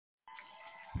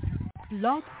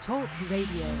Blog Talk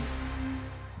Radio.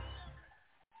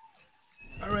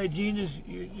 All right, Genius,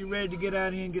 you ready to get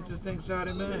out here and get this thing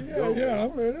started, man? Yeah,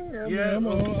 I'm ready.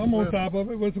 I'm on top of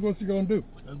it. What's you gonna do?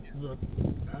 Look,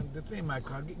 the thing, my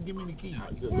car. Give me the keys.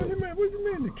 What do you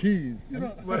mean the keys?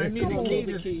 I need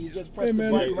the keys. Just press the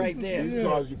button right there.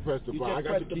 Because you press the button. I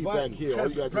got the key back here. All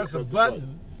you got to press the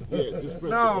button. Yeah, just press the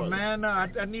no, button. man, no,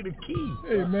 I need a key.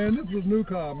 Hey, man, this is a new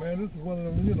car, man. This is one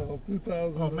of them,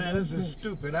 2000. Oh, man, this is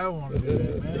stupid. I don't want to do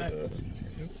that, man.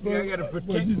 I got to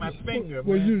protect my finger,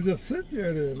 well, man. you just sit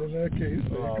there then, in that case.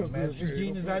 Oh, man, see,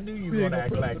 Genius, I knew you were going to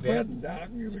act like that.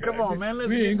 Come on, man, let's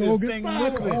get this get thing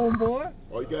started, moving. Homeboy.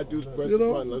 All you got to do is press the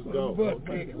button. Let's go.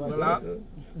 Okay, well,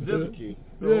 this key.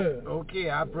 Yeah. Okay,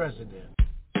 I'll press it then.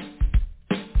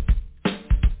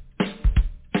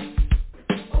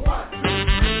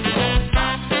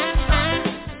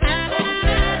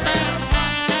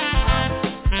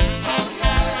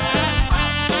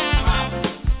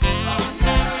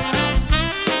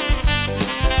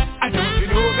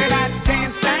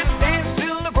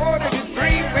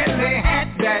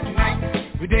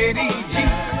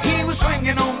 He was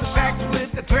swinging on the sax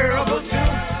with a terrible tune.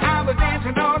 I was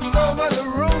dancing all over the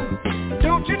room.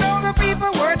 Don't you know the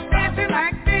people were dancing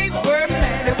like they were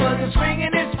mad? It was the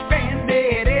swingin'est band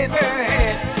they had ever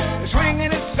had. The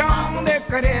swingin'est song there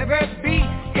could ever be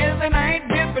is the night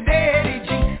with Daddy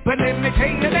G. But let me tell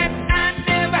you that I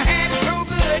never had it so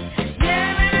good.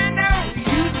 Yeah, and I know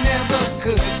you never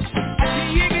could. I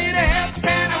see you get a help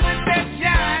banner with that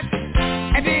jive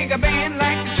and dig a band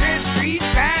like the Church Street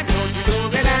Five. Don't you know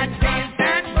that I dance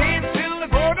till the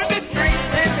quarter to three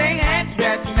when they had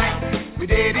that night with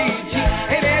Daddy G.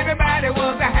 And everybody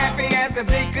was as happy as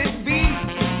they could be,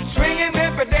 swinging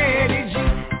with a Daddy G.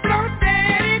 Blow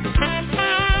Daddy,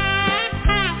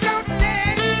 blow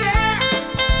Daddy, yeah.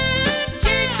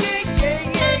 Yeah, yeah,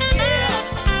 yeah.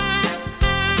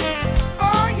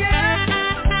 Oh yeah.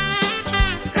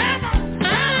 Come on,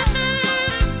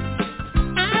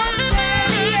 blow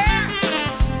Daddy, yeah.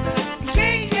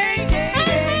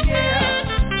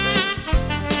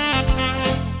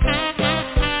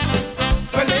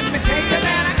 But let me tell you that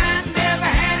I never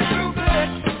had it so good.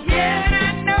 Yeah, and I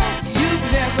know you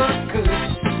never could.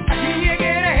 I see you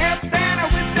get a help banner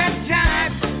with that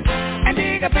jive and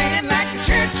dig a band like the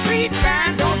Church Street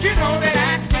Five. Don't you know that I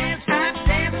dance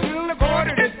till the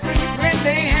quarter to three when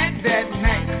they had that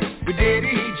night with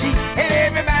Daddy G. And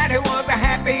everybody was as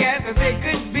happy as they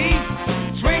could be,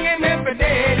 swinging with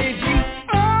Daddy G.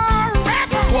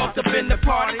 Walked up in the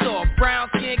party, saw a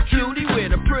brown-skinned cutie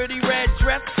with a pretty red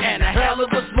dress and a hell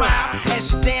of a smile. And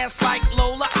she danced like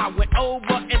Lola. I went over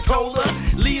and told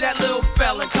her, leave that little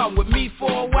fella, come with me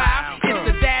for a while.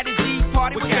 It's the Daddy G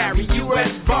party with Gary U.S.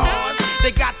 Bars.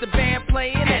 They got the band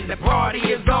playing and the party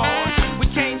is on. We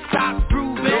can't stop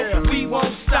grooving, we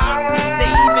won't stop.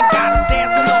 They even got us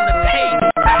dancing on the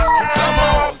table. Come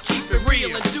on, keep it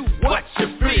real and do what you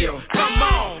feel. Come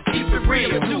on, keep it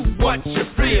real and do what you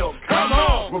feel. Come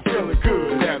on. We're feeling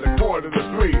good at a quarter to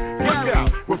three. Look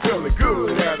out, we're feeling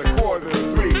good at a quarter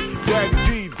to three.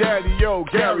 Daddy G, Daddy O,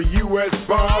 Gary U.S.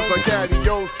 Bonds. Like Daddy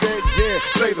O said, yeah,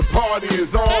 say the party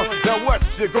is on. Now what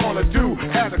you gonna do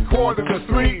at a quarter to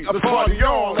three? A party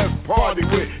on, let's party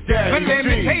with Daddy But let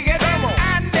me G. tell you that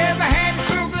I never had it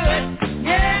so good.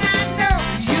 Yeah, I know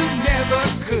you never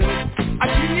could. I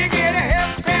see you get a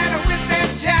help banner with that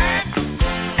jive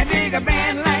and dig a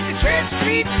band like the Church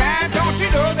Street Five. Don't you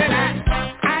know that I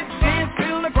danced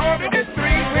till the quarter to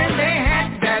three when they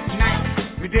had that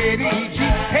night with Daddy G.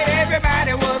 And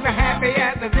everybody was as happy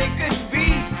as they could be,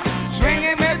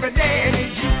 swinging with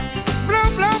Daddy G. Blow,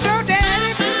 blow, blow,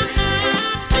 Daddy.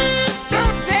 Blow,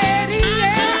 Daddy,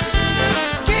 yeah.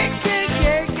 Yeah, yeah,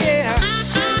 yeah, yeah.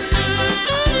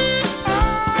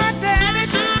 Oh, Daddy.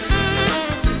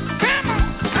 Come on.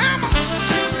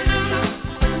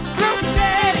 Blow,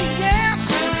 Daddy, yeah.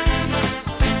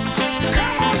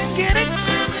 Come on and get it.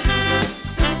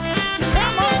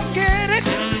 Come on, get it.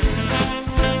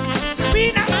 We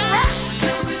not rock.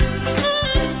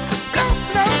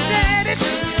 Blow, Daddy.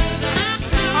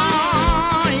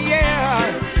 Oh,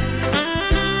 yeah.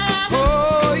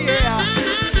 Oh, yeah.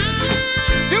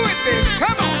 Do it, baby.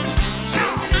 Come on.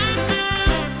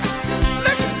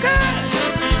 Looking good.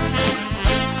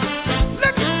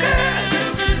 Looking good.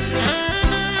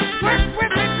 Work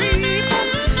with me, people.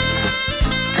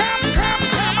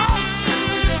 Come on.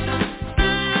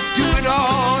 Do it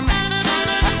all night.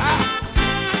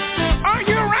 Are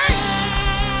you right?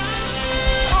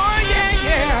 Oh, yeah,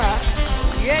 yeah.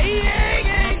 Yeah, yeah,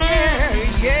 yeah,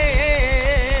 yeah,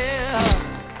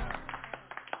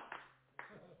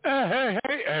 yeah.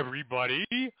 Hey, everybody.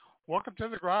 Welcome to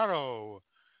the Grotto.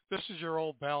 This is your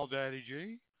old pal Daddy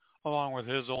G, along with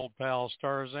his old pal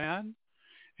Starzan.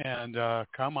 And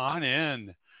come on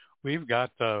in. We've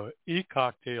got the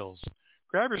e-cocktails.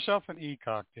 Grab yourself an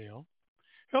e-cocktail.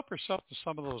 Help yourself to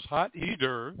some of those hot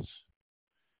e-d'oeuvres.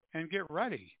 And get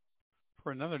ready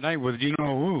for another night with you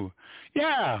know who.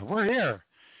 Yeah, we're here.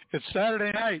 It's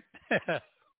Saturday night.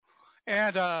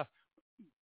 And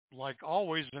like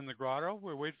always in the Grotto,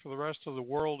 we wait for the rest of the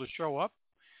world to show up.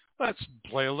 Let's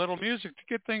play a little music to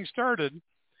get things started.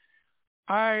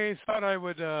 I thought I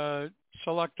would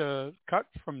select a cut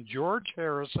from George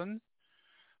Harrison,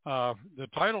 the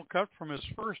title cut from his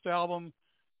first album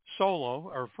solo,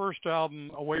 or first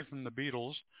album away from the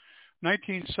Beatles,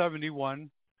 1971.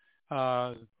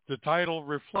 The title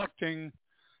reflecting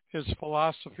his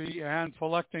philosophy and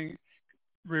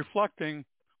reflecting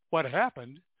what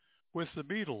happened with the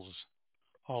Beatles.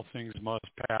 All things must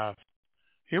pass.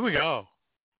 Here we go.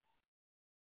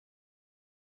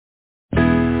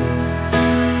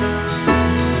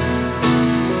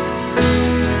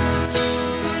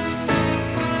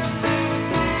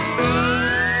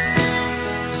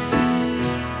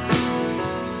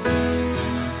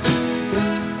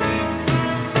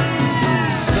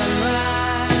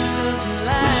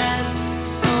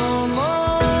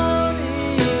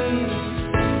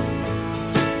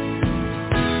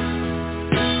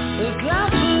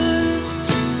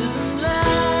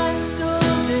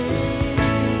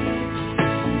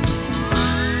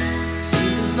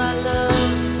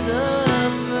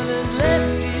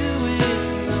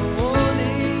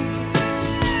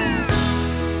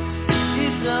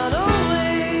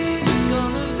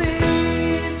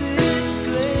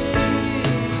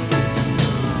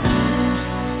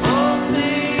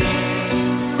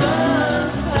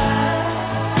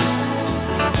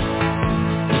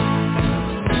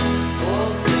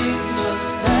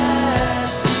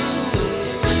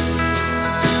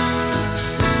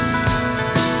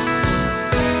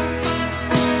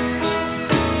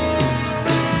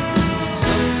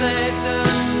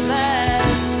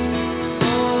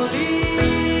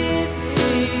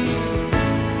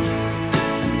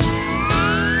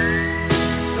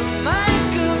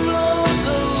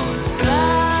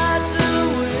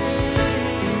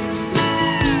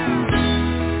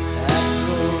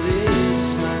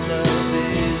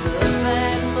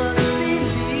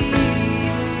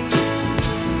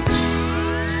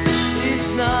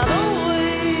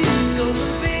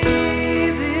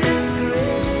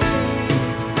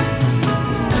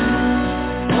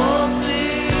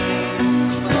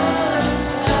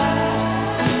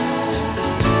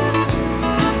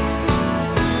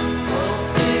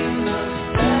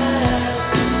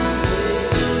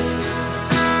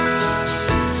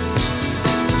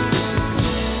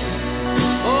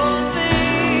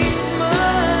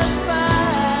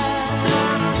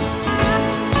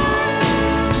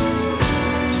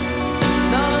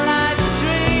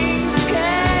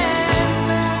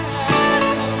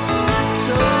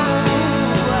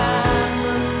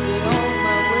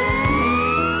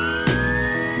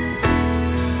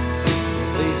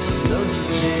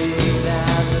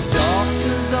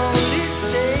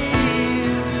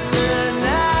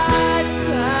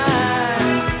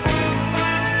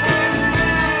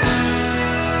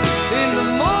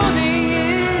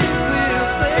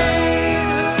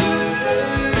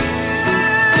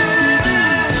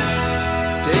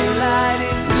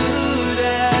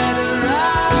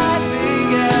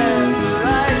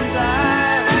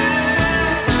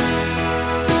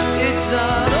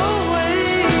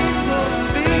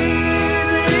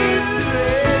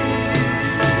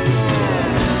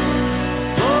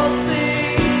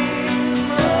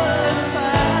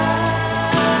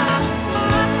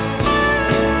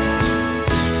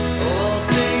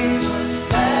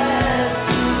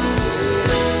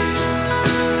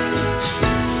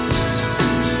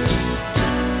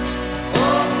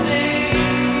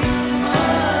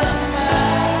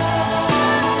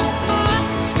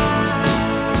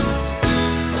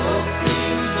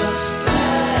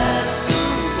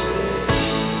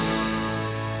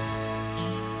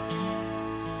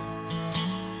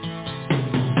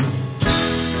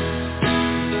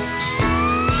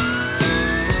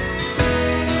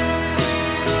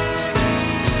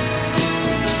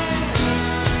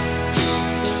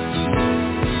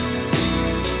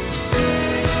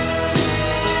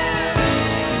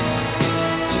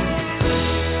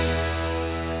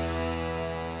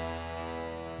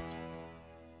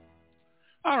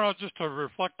 Just to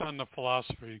reflect on the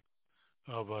philosophy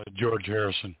of George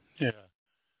Harrison. Yeah,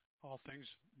 all things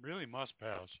really must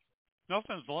pass.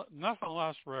 Nothing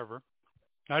lasts forever.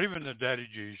 Not even the Daddy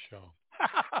G show.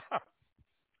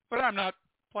 But I'm not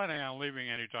planning on leaving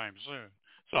anytime soon.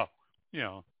 So,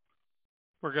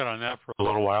 we're good on that for a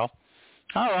little while.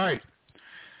 All right.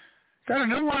 Got a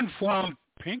new one from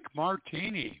Pink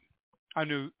Martini. A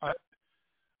new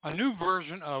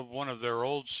version of one of their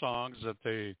old songs that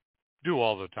they do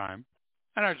all the time.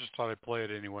 And I just thought I'd play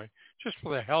it anyway, just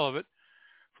for the hell of it.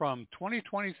 From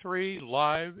 2023,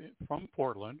 live from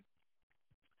Portland,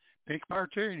 Pink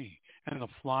Martini and the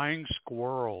Flying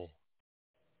Squirrel.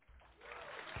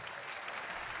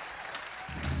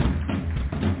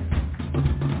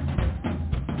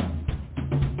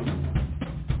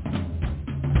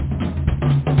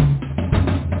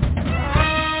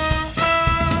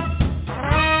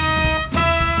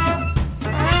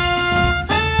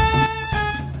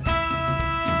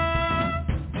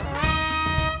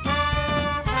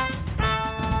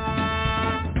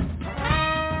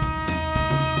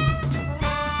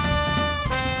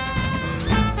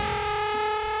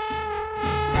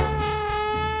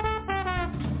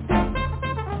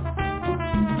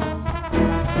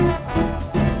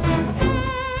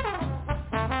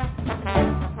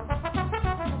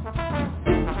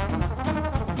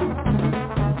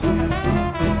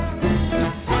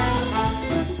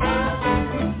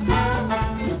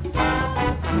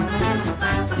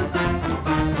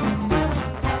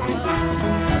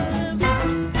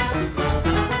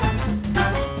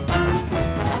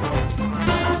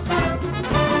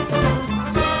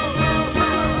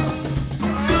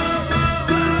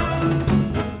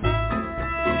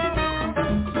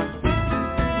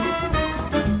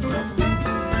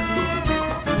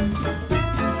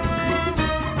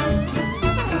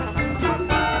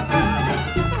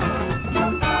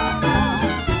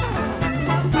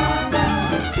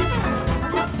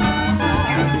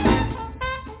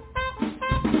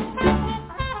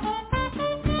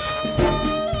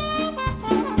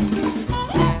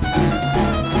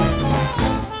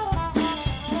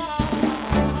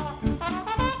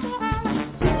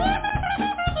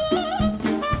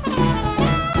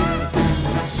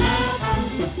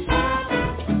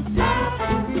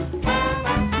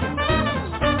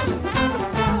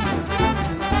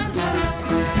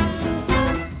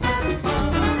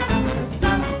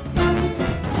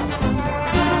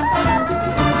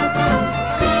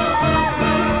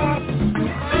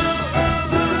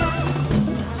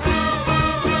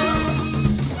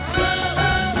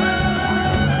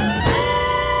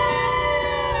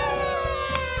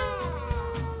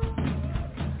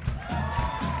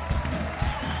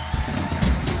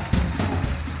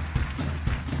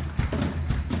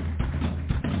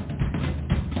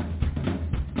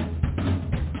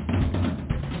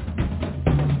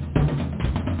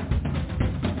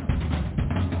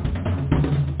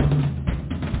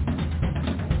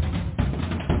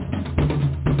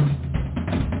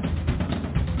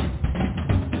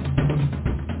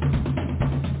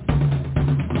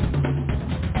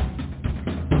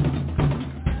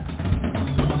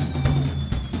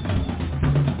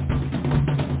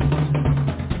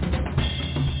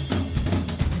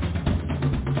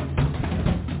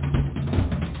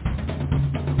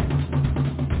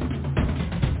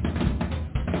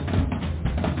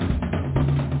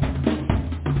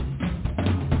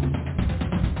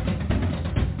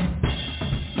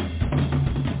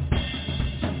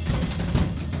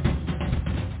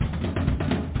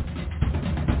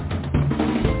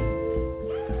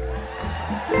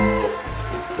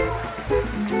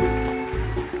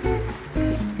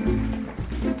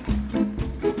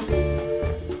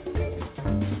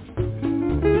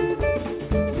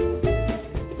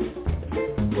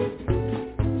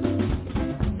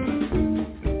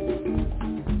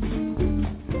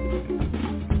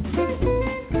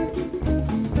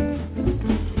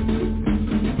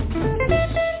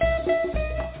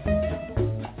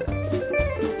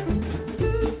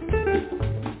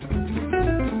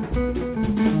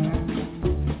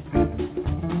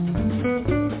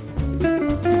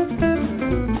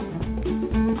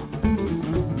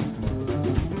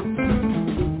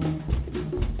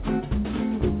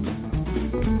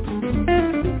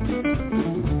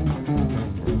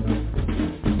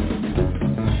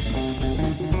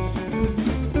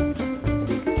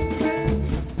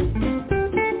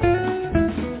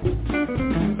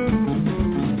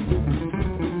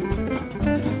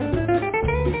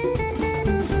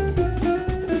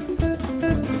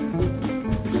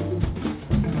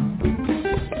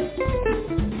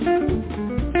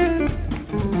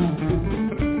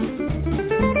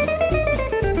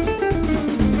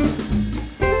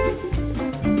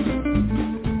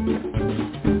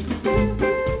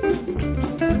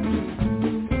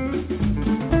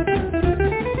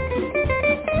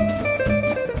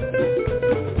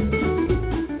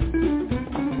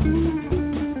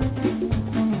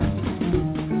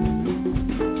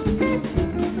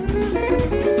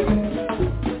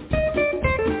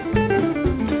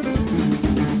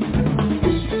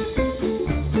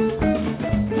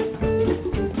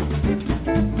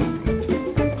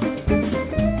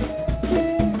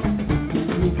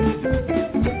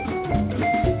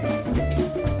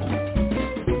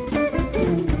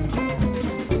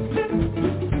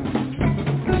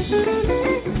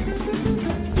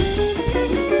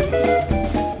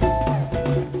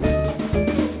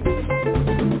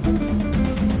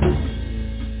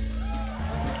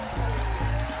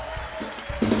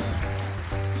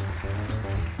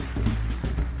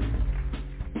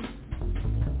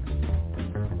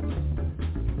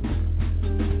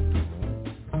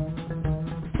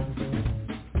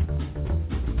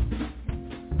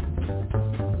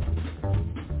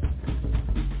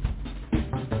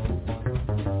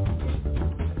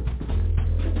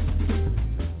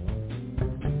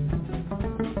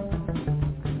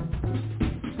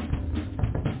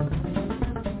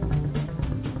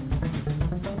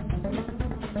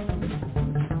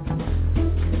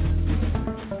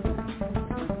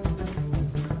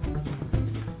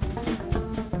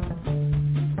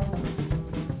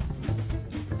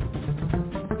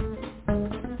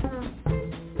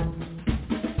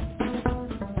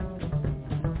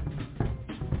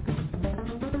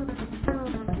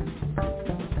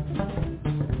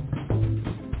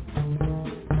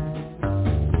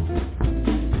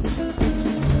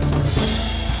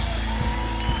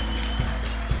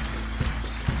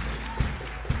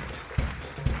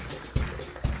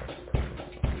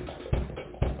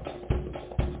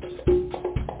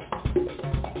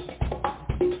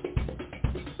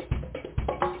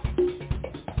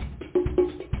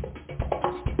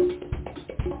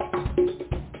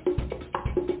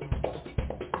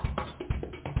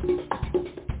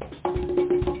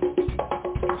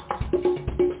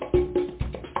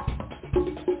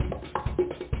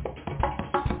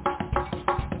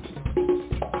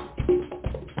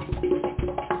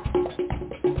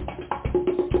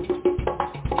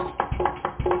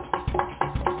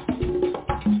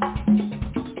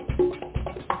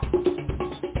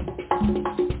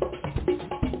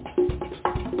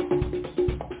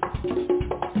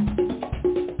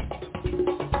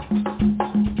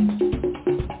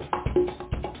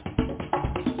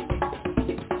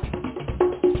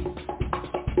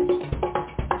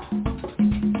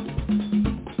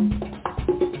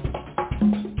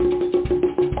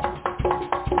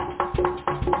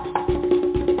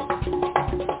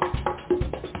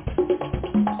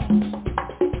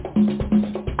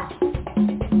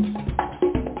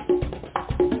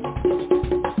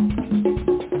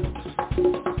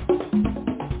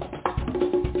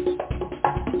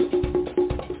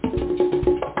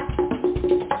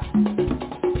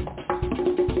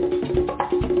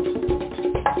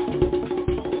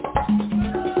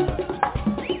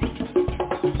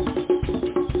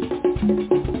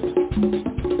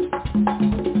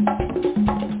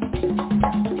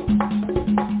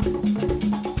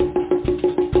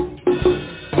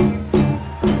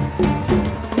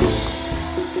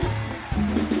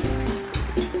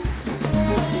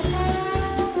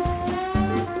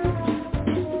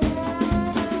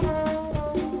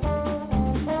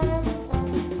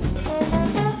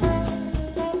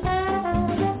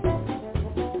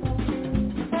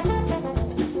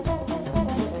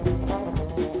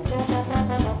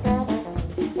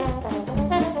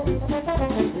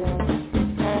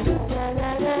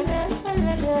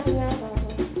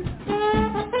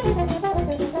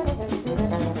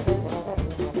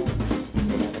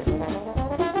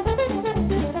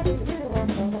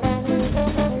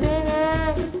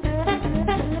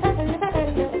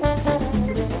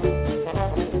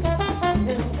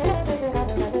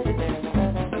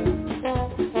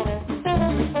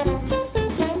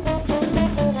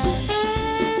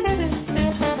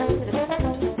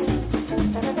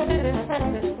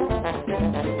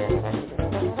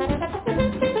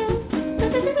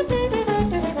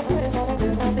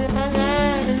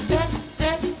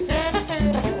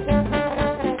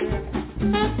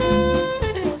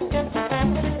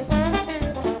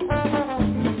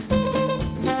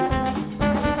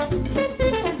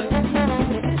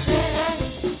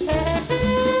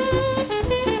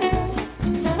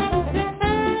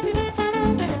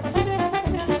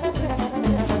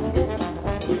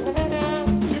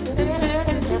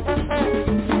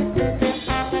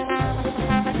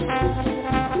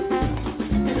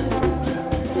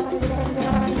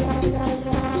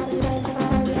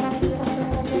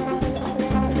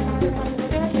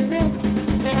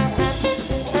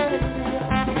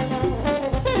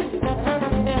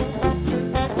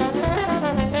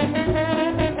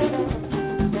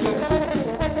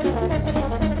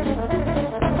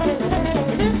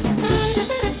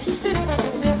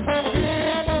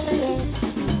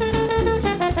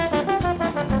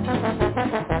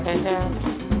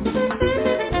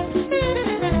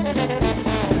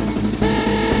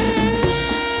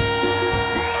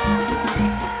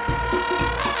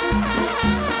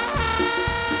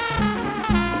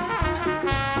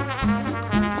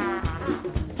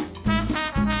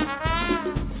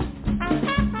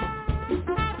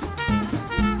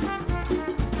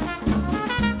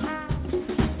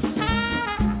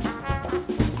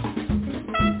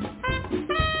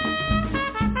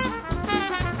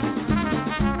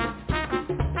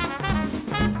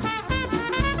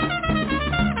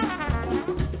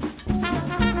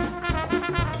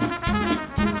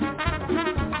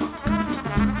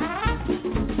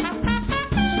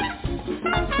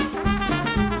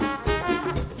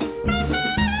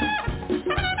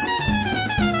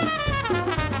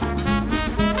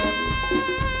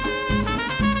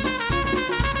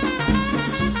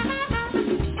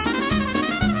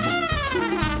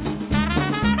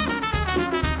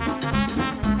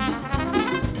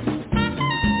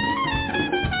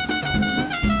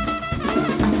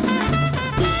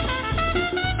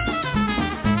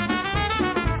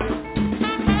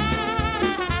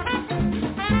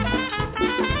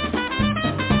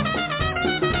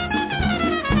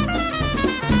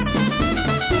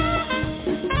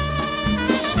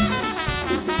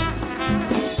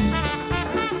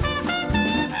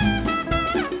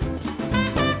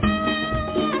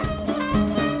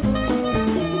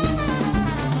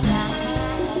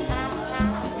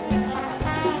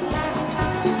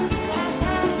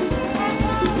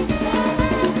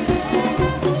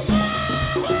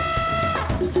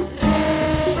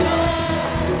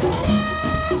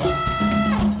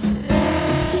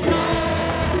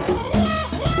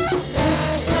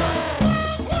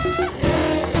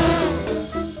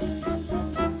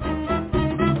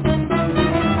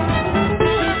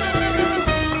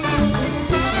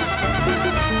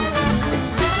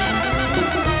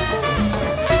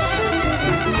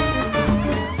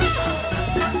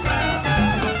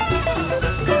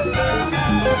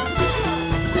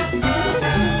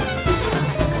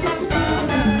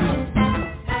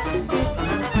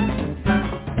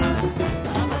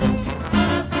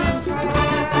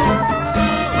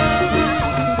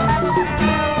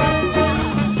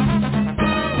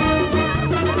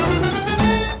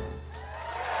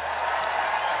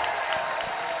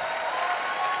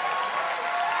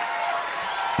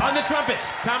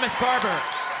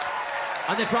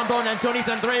 On the trombone, Antoni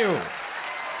Andreu.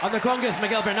 On the congas,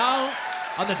 Miguel Bernal.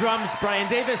 On the drums, Brian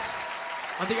Davis.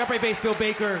 On the upright bass, Bill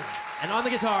Baker. And on the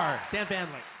guitar, Dan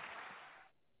Banley.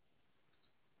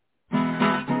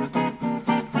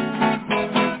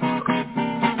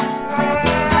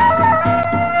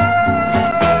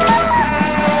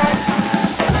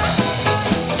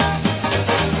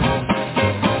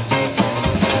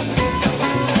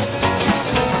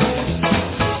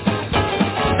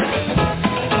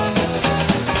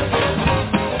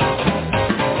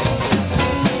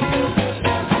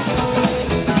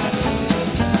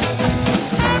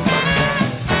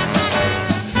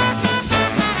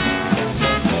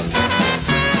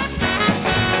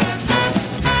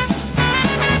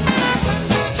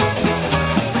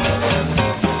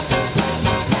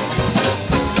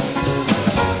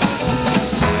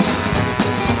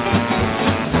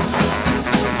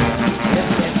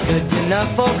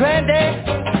 For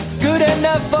Granddad, good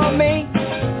enough for me.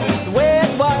 The way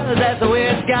it was, that's the way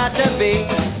it's got to be.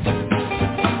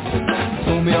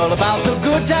 Told me all about the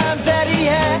good times that he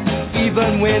had,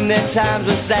 even when the times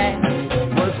were sad.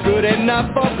 Was good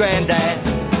enough for Granddad.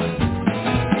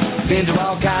 Been to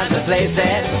all kinds of places,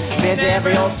 been to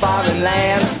every old foreign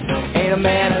land. Ain't a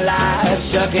man alive,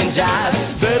 shuck and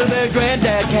jive, better than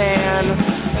Granddad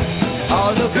can.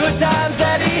 All the good times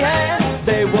that he had,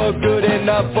 they were good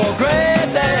enough for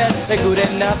Granddad, they're good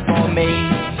enough for me.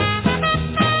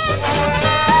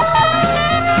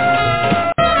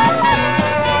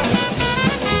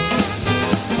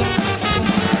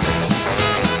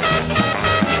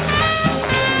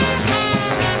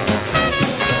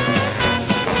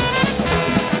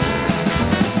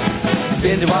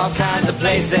 Been to all kinds of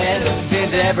places,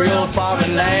 been to every old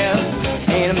foreign land.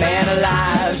 Ain't a man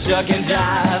alive, shuck and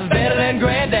jive, better than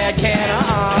Granddad can,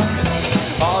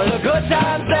 All the good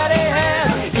times that he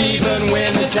had, even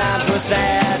when the times were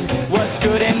sad, was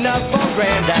good enough for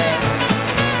Granddad.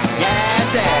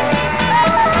 Yeah, Dad.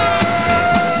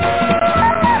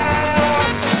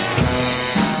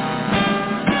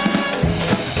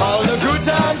 All the good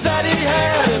times that he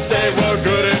had, if they were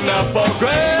good enough for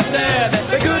Granddad,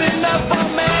 they're good enough for me.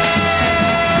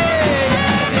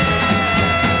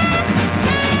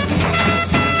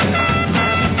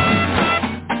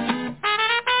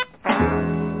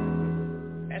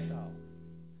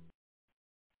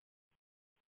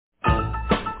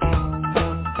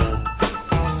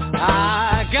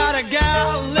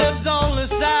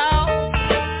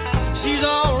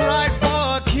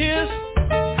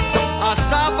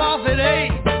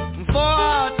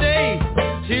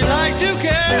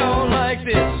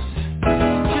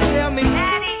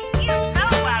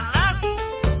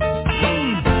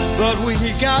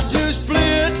 Got to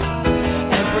split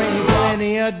and bring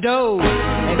plenty of dough,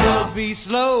 and don't be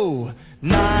slow.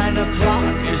 9 o'clock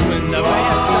is when the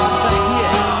band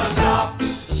starts to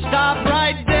hit. Stop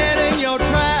right dead in your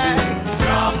track.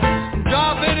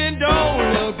 Drop it and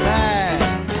don't look back.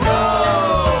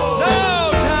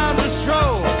 No time to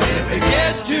stroll. If it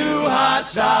gets too hot,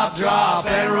 stop, drop,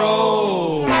 and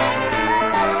roll.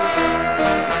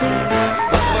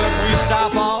 But when we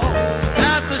stop off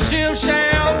at the shim sham,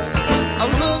 a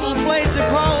little place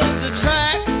across the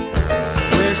track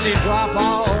where she drop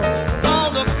off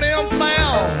all the flim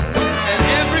flam and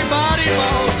everybody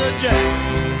falls the jack.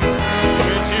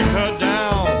 When she cut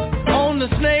down on the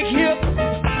snake hip,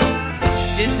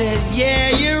 she says,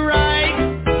 yeah, you're right.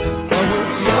 But when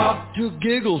she starts to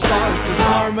giggle, starts to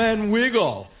arm and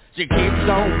wiggle, she keeps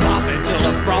on popping till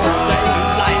the frost stays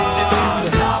lights it on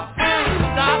the top.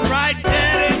 Stop right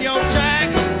dead in your track.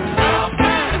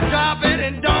 Drop it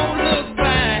and don't look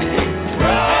back.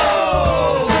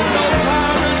 Roll! No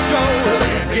time to stroll.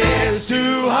 It gets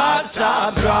too hot.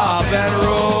 Stop, drop, and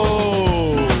roll.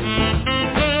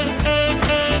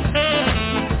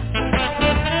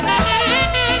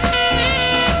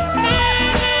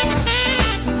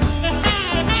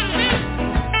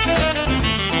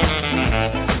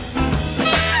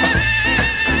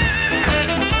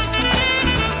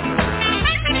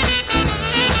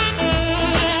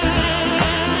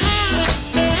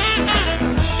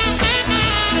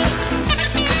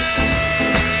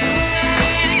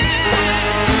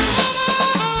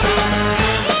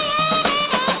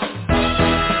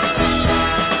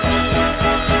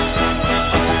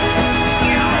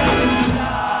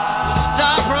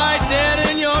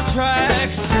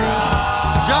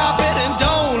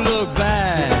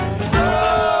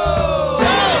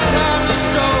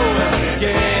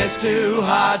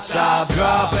 Stop,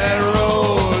 drop, and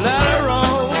roll, let her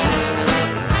roll.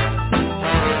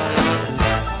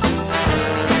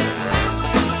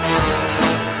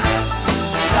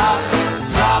 Stop,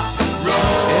 drop,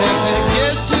 roll. If it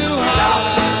gets too hot,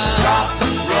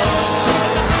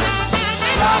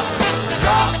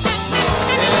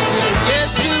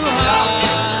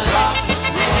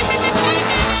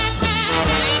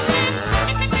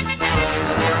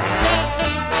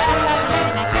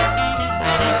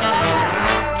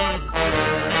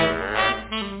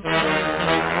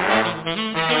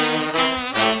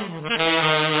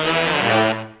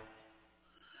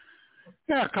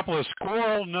 couple of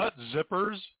squirrel nut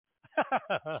zippers.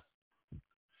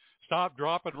 Stop,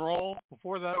 drop, and roll.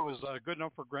 Before that, it was good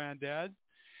enough for Granddad.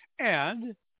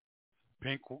 And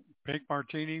pink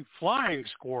martini flying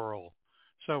squirrel.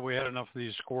 So we had enough of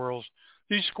these squirrels.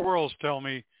 These squirrels tell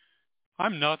me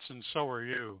I'm nuts and so are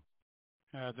you.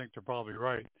 And I think they're probably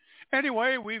right.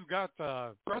 Anyway, we've got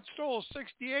Grotto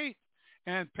 68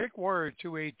 and Pick Warrior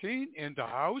 218 in the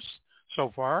house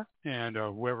so far, and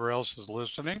whoever else is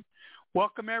listening.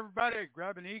 Welcome, everybody.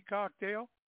 Grab an e-cocktail.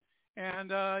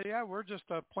 And, we're just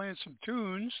playing some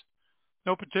tunes,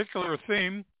 no particular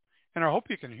theme. And I hope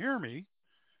you can hear me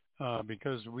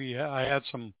because I had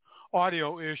some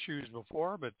audio issues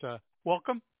before, but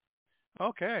welcome.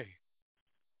 Okay.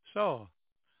 So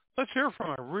let's hear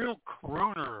from a real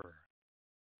crooner.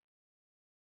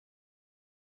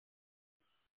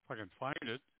 If I can find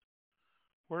it.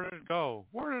 Where did it go?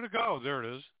 There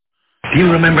it is. Do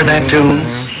you remember that tune?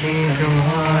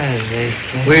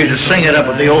 We used to sing it up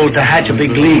at the old Tehachapi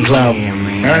Glee Club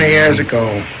many years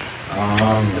ago.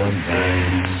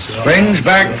 Brings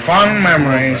back fond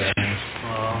memories.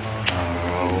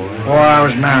 Before I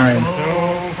was married.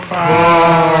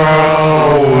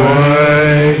 Far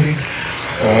away,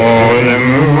 oh, the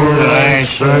moonlight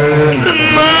said, the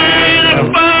night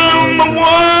about the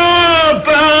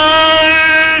waters.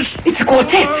 It's a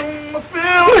quartet.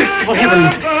 Merciful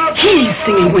heavens, he's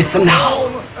singing with them now.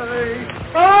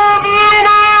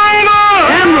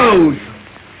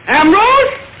 Ambrose!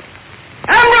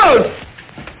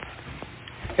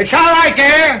 It's all right,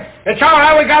 dear. It's all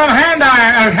right. We got them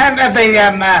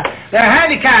they're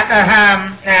handicapped,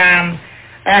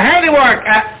 handiwork.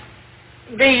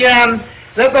 They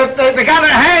got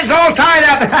their hands all tied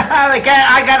up.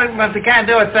 They can't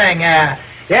do a thing.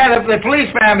 The police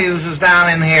ambulance is down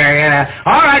in here. Yeah.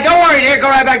 All right, don't worry, dear. Go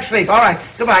right back to sleep. All right.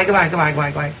 Goodbye.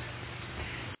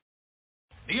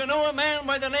 Do you know a man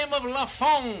by the name of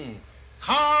Lafong?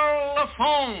 Carl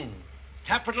Lafong.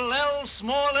 Capital L,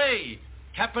 small a.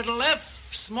 Capital F,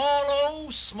 small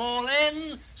o, small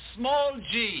n, small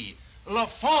g.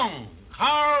 Lafong.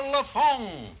 Carl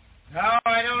Lafong. No,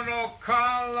 I don't know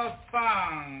Carl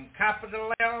Lafong.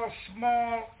 Capital L,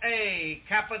 small a.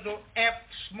 Capital F,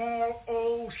 small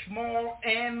o, small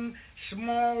n,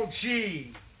 small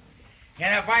g.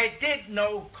 And if I did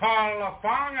know Carl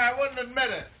Lafong, I wouldn't admit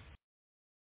it.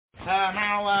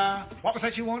 Now, what was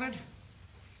that you wanted?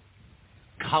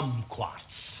 Kumquats.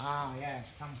 Oh, yes,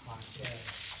 kumquats, yes.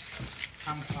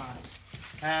 Kumquats.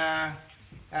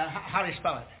 How do you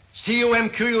spell it?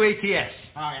 C-U-M-Q-U-A-T-S.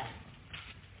 Oh, yeah.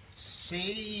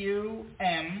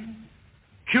 C-U-M...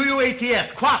 Q-U-A-T-S.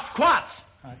 Quats.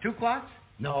 2 quats?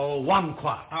 No, 1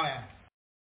 quat. Oh, yeah.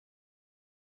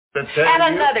 And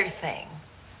another thing.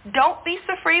 Don't be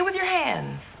so free with your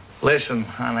hands. Listen,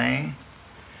 honey.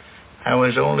 I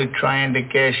was only trying to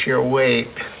guess your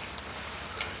weight.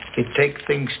 You take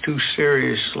things too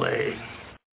seriously.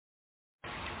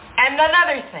 And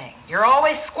another thing. You're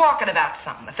always squawking about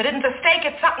something. If it isn't the steak,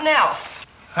 it's something else.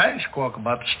 I didn't squawk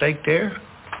about the steak, dear.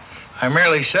 I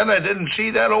merely said I didn't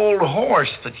see that old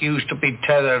horse that used to be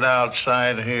tethered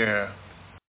outside here.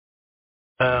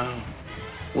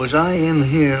 Was I in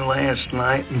here last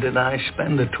night and did I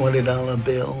spend a $20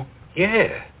 bill?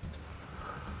 Yeah.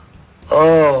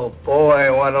 Oh,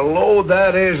 boy, what a load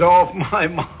that is off my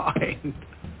mind.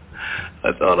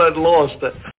 I thought I'd lost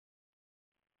it.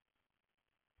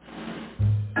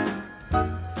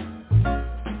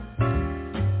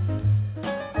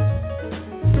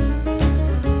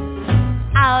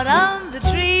 Out of the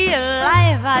tree of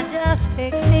life, I just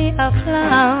picked me a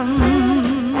plum.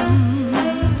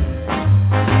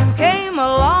 You came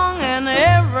along and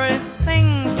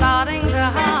everything's starting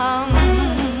to hum.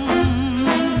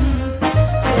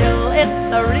 Still,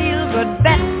 it's a real good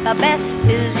bet. The best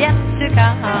is yet to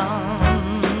come.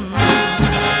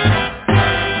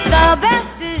 The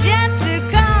best is yet to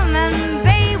come, and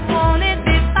babe, won't it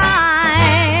be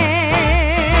fine?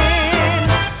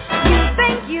 You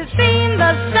think you've seen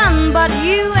the sun, but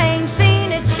you ain't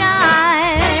seen it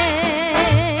shine.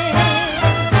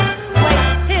 Wait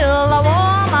till the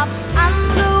warm-up's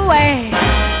underway.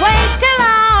 Wait till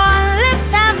our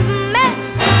lips have met.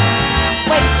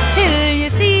 Wait till you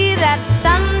see that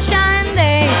sunshine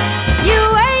day. You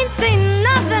ain't seen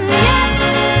nothing yet.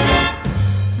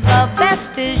 The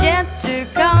best is yet to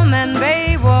come, and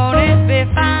babe, won't it be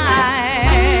fine?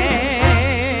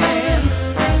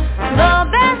 The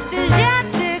best is yet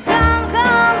to come,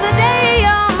 come the day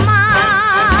you're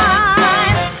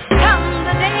mine. Come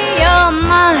the day you're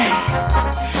mine.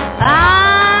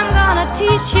 I'm gonna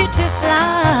teach you to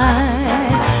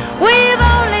fly. We've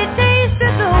only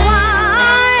tasted the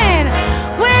wine.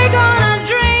 We're gonna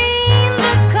drink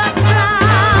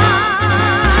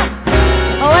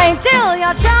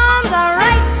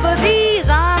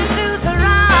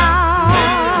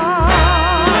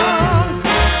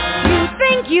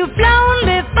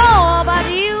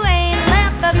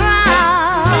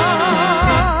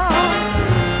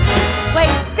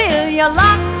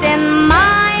locked in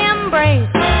my embrace.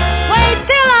 Wait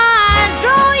till I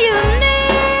draw you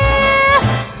near.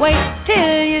 Wait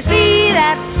till you see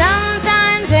that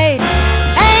sunshine face.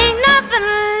 Ain't nothing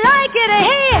like it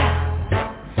here.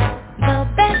 The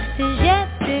best is yet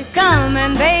to come,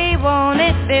 and babe, won't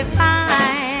it be fine?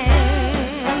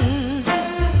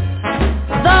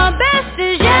 The best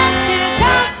is yet to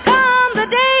come the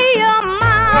day you're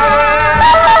mine.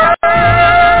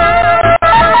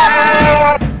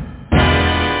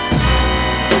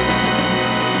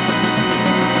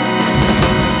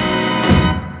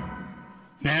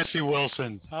 Nancy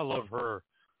Wilson, I love her.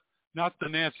 Not the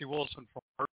Nancy Wilson from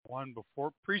her one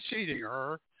before, preceding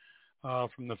her,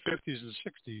 from the 50s and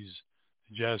 60s,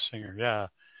 jazz singer, yeah.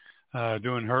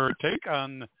 Doing her take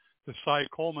on the Cy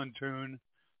Coleman tune,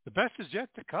 The Best Is Yet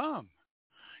to Come.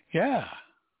 Yeah.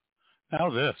 Now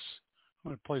this.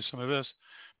 I'm going to play some of this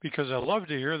because I love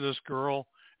to hear this girl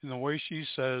and the way she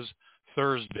says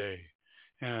Thursday.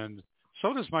 And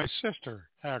so does my sister,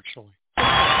 actually.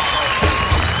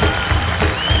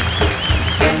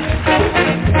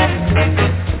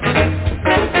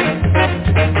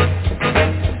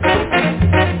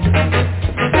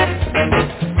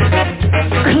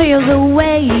 Clear the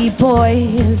way,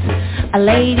 boys, a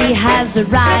lady has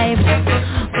arrived.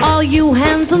 All you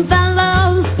handsome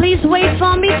fellows, please wait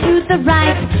for me to the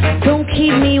right. Don't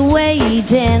keep me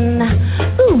waiting.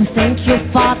 Ooh, thank you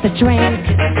for the drink.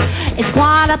 It's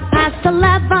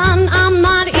 11:15, I'm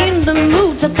not in the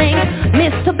mood to think.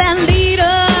 Mr.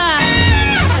 Bandleader,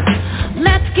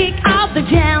 let's kick out the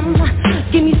jam.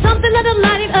 Give me something that'll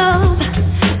light it up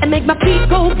and make my feet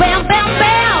go bam, bam,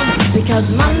 bam. Because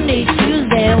Monday,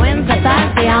 Tuesday, Wednesday,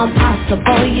 Thursday, I'm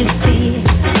possible, you see.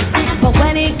 But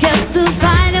when it gets to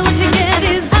Friday, what you get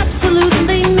is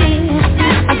absolutely me.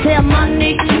 I say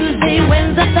Monday, Tuesday,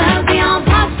 Wednesday, Thursday, I'm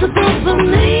possible for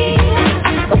me.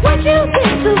 But when you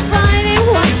get to Friday,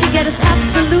 what you get is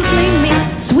absolutely me.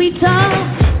 Sweeter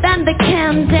than the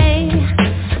candy,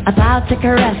 about to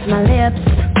caress my lips.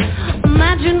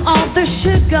 Imagine all the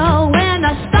sugar when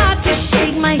I start to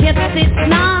shake my hips. It's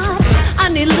not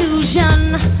an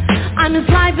illusion, I'm as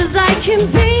live as I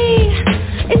can be.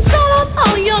 It's all of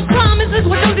all your promises,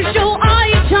 why don't you show all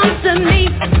your charms to me?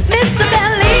 Mr.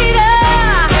 Bellita,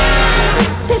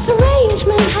 this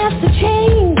arrangement has to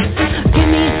change. Give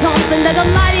me something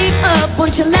that'll light it up,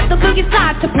 won't you let the boogie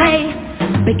start to play?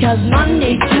 Because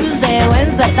Monday, Tuesday,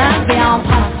 Wednesday, Thursday, I'm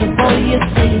possible, you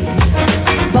see.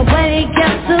 But when it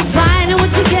gets to Friday,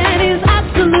 what you get is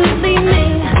absolutely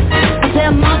me. I say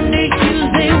Monday,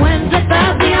 Tuesday, Wednesday,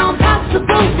 Thursday, I'm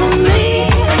possible for me.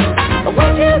 But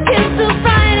when you get to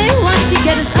Friday, what you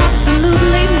get is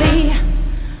absolutely me.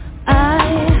 I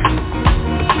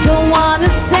don't want a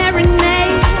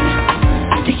serenade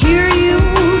to hear you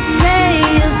say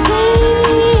a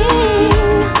thing.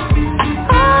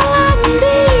 All I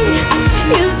need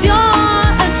is your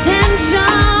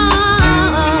attention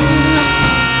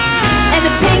and a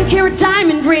pink hair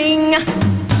diamond ring.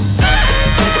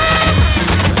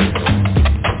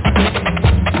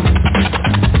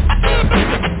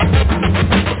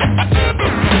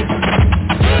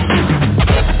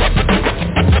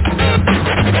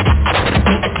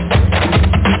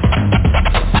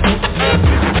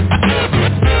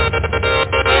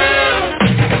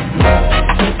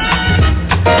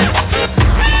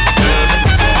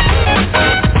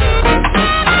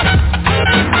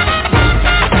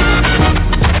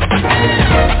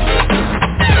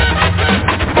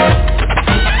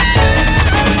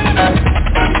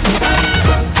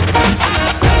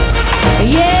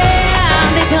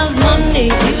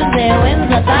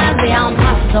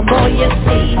 You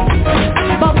see,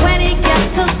 but when it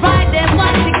gets to Friday,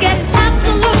 what you get is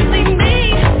absolutely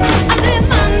me. I said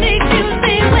Monday,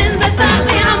 Tuesday, Wednesday,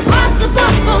 Thursday, I'm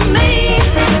possible for me.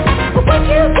 But when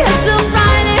you get to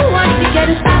Friday, what you get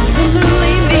is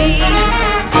absolutely me.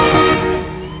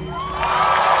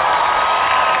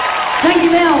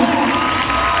 Dankjewel.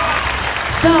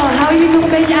 Zo, hou jullie nog een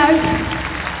beetje uit.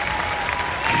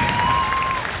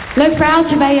 Leuk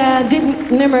verhaaltje bij dit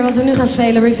nummer wat we nu gaan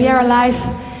spelen, Riviera Live.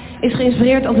 Is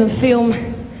geïnspireerd op een film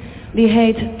die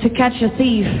heet To Catch a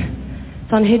Thief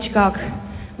van Hitchcock,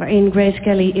 waarin Grace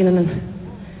Kelly in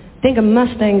een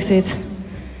Mustang zit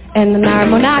en naar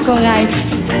Monaco rijdt.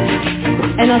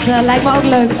 En dat lijkt me ook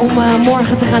leuk om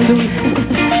morgen te gaan doen.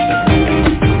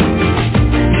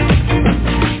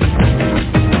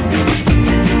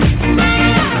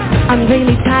 I'm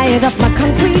really tired of my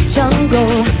concrete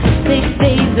jungle. 6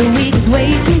 days a week is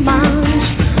way too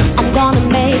much. I'm gonna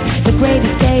make the great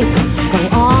escape,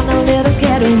 go on a little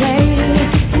getaway.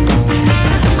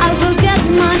 I will get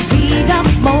my beat up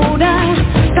motor,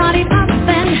 start it up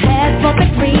and head for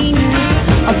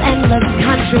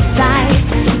countryside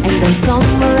and go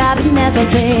somewhere I've never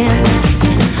been.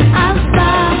 I'll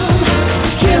stop,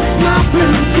 kiss my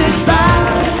blues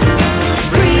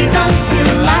goodbye, breathe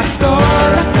until I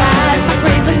soar, ride my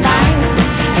crazy night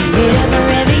and live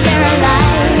every year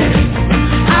alive.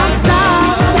 I'll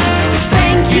stop,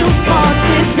 thank you for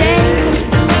today.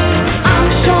 I'm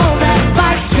sure that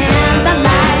by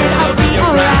candlelight I'll be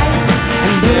alright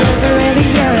and live every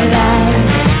year alive.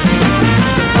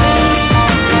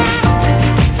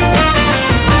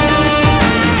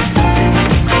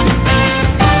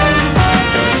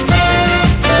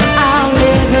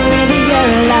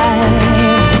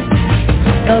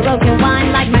 Broken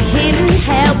wine like my hidden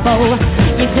elbow.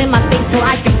 It's in my face so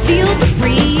I can feel the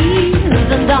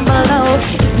breeze. And down below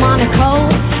it's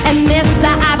Monaco and Mr.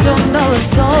 I don't know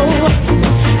so.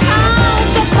 Oh,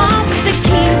 the bumps, the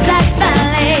keys, that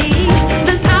ballet.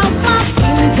 Then out my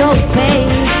window bay.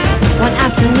 One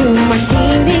afternoon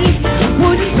martini,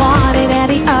 wouldn't want it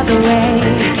any other way.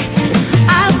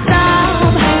 I'll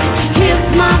stop, kiss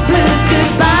my blues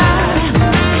goodbye,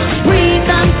 breathe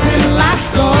until I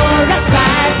soar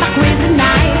outside my crazy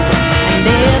night and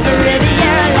live every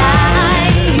year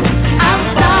alive. I'll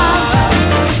stop,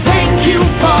 thank you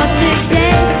for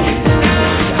today.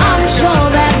 I'm sure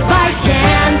that by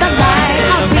candlelight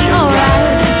I'll be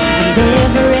alright and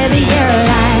live every year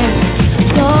alive.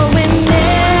 So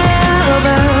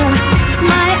whenever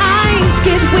my eyes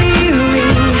get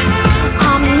weary,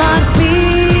 I'm not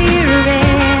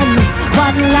fearing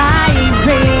what lies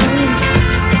brings.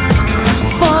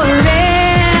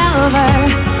 Forever,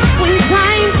 when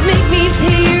times make me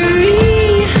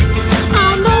teary,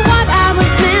 I'll know what I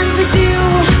was meant to do,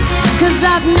 'cause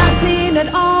I've nothing at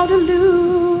all to lose.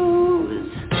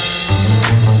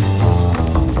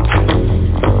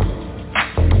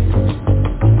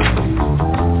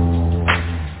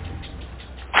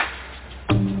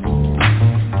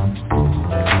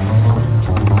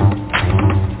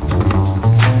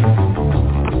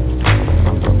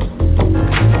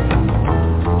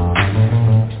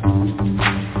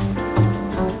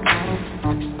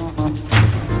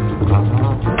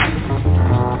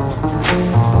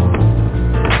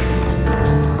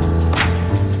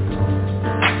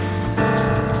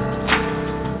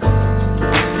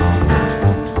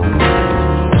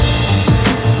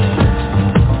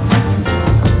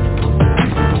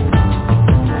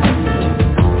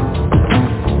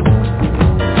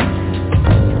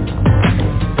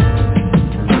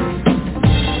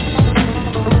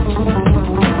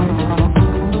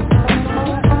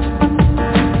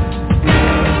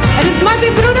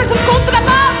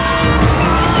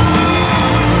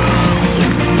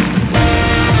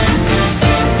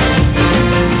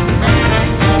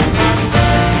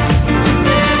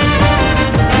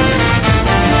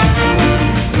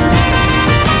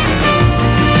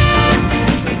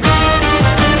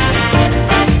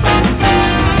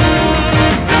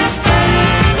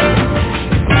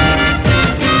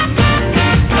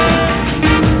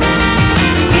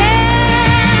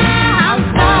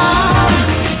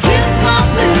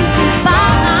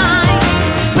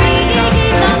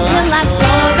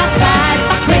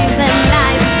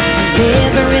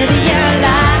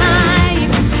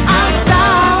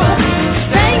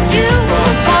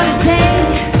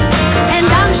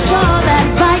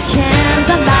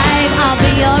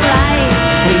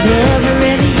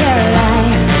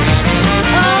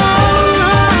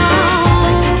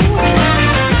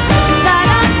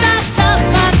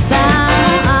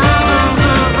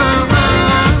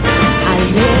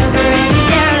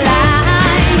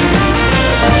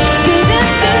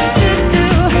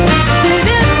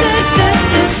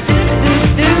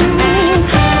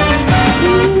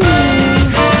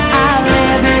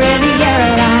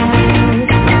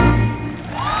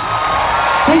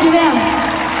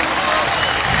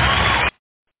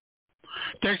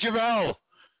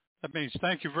 That means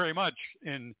thank you very much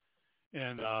in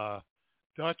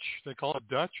Dutch. They call it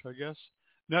Dutch, I guess.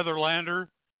 Netherlander.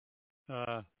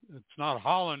 It's not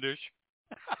Hollandish.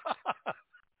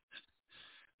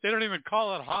 They don't even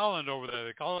call it Holland over there.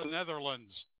 They call it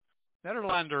Netherlands.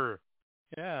 Netherlander.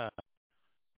 Yeah.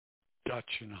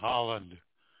 Dutch and Holland.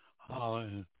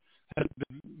 That'd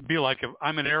be like if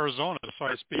I'm in Arizona, so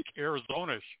I speak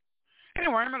Arizonish.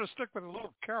 Anyway, I'm going to stick with a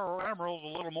little Carol Emerald a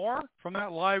little more from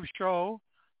that live show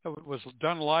that was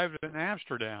done live in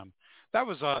Amsterdam. That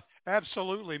was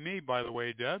absolutely me, by the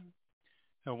way, Deb,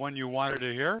 the one you wanted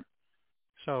to hear.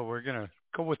 So we're going to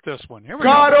go with this one. Here we go.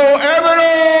 Grotto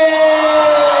Emerald!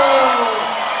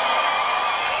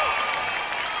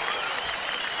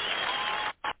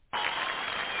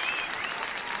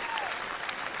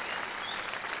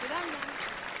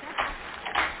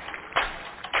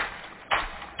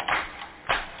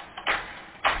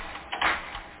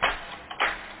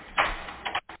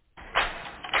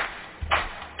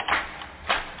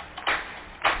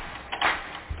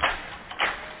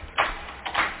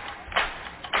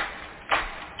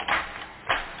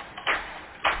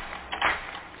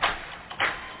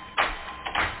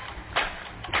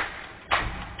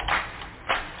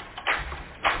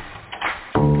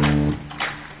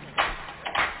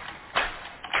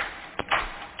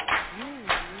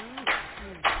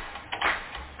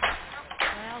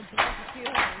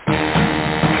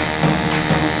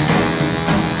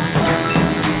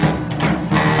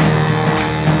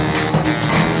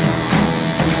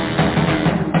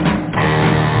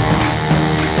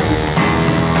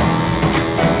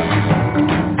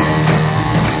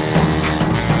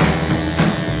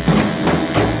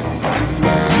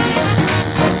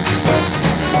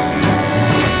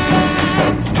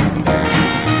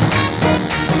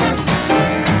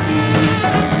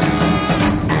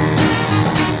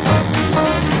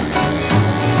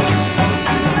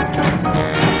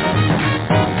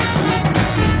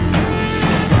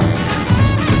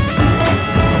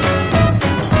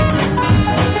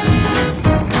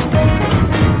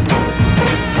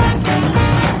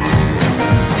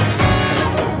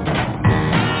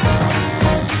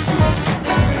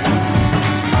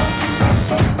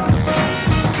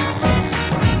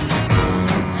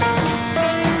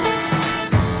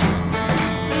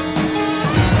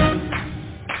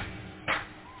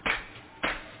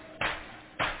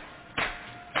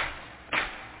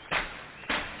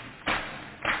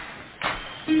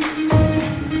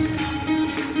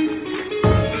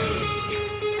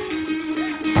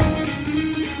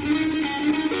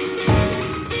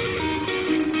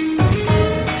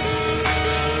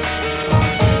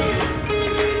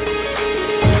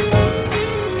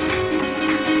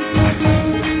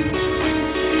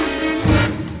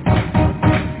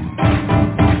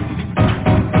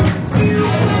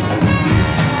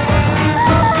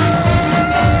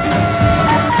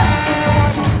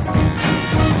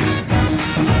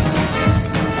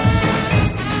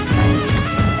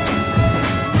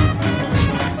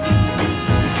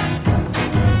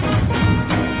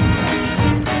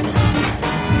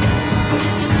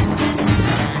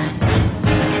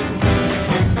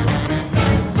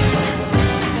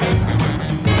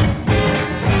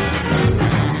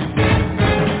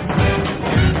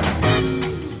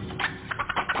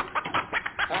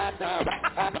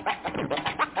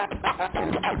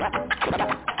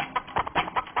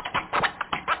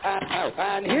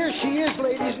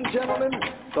 gentlemen,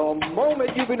 the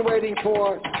moment you've been waiting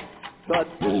for, the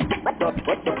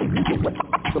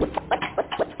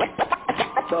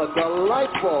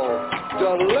delightful,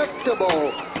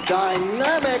 delectable,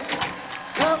 dynamic,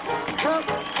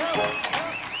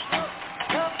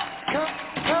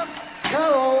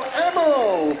 Carol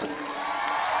Emerald.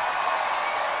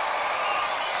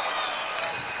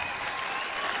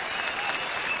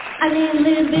 I'm in a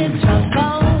little bit of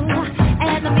trouble,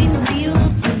 and I'm in real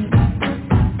deep.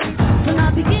 From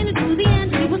the beginning to the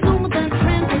end, she was more than a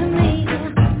friend to me.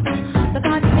 The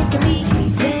God's making me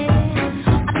easy.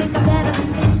 I think I better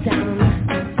sit down.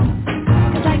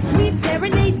 It's like sweet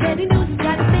serenade, Daddy knows he's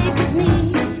got to make with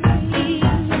me.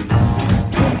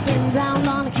 Twisting round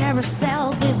on a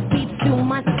carousel, this beats too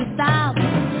much to stop.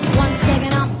 1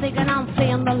 second I'm thinking I'm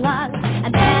feeling the lust,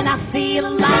 and then I feel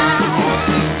alive.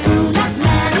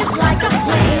 Like a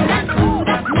flame, and ooh,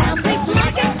 that man thinks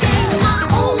like a king. My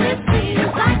only fear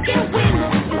is I can win.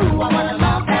 Ooh, I wanna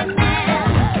love that man.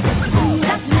 Ooh,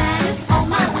 that man is on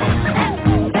my list, and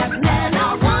ooh, that man I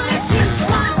wanna kiss.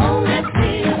 My only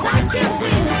fear is I can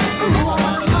win. Ooh, I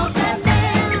wanna love that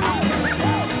man.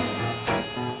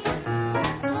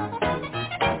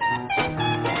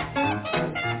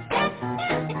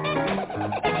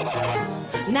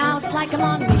 Now it's like I'm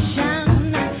on a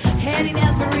mission, heading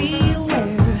everywhere.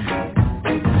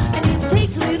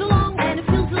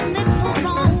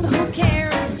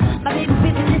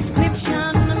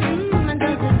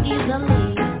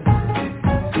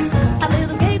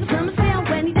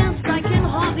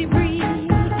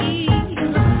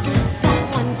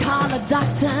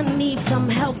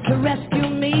 To rescue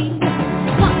me. 1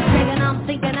 second I'm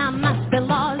thinking I must be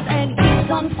lost, and he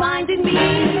keeps on finding me.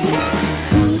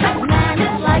 Ooh, that man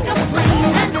is like a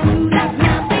flame, and ooh, that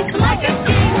man thinks like a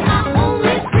king. My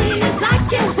only fear is I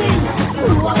can win.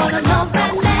 Ooh, I wanna love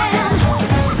that man.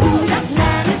 Ooh, that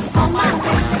man is on my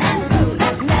list, and ooh,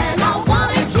 that man I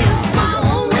wanna kiss. My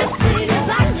only fear is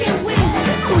I can win.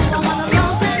 Ooh, I wanna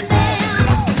love that man.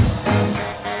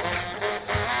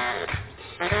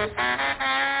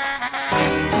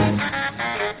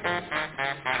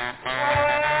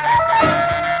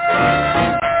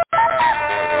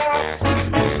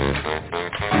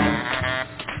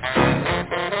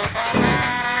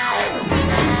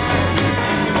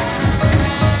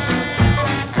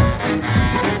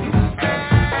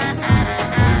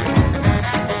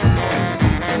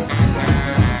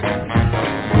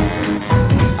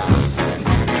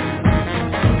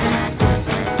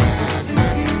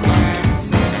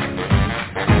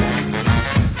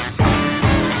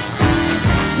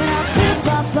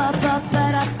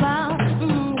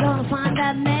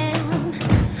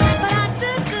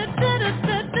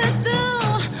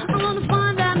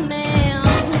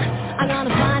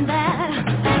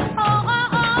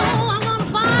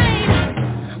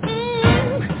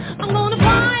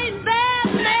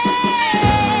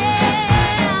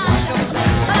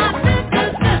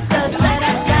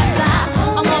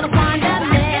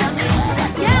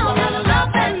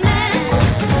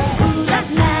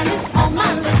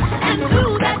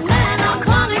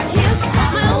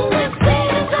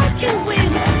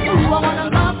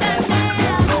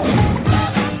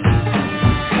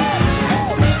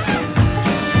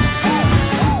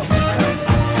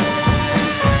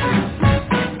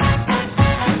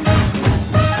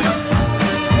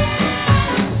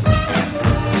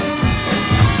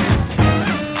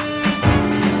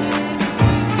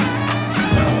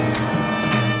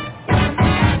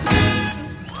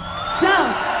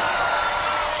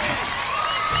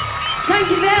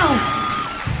 Dankjewel.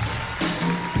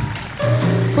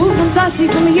 Hoe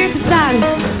fantastisch om hier te staan.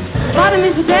 Waarom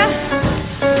is het echt?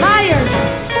 Fire.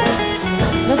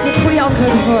 Dat is het goede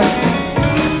antwoord voor.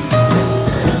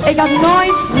 Ik had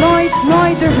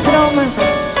nooit durven dromen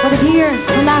dat ik hier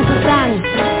vandaag zou staan.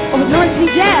 Op het North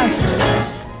Sea Jazz.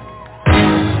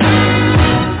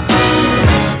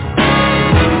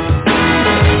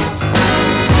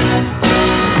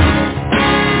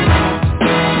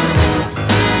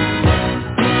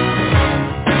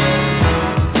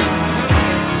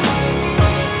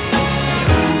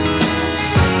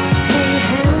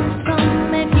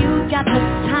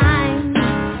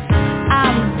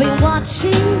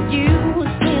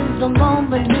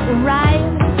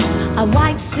 A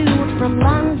white suit from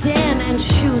London and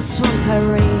shoes from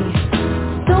Paris.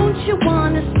 Don't you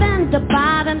wanna spend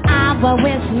about an hour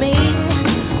with me?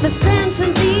 The scent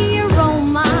and the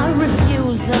aroma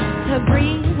refuses to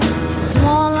breathe. It's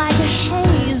more like a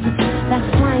haze that's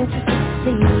trying to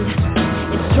succeed.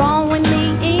 It's drawing me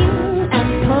in and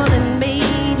pulling me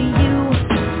to you.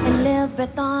 And every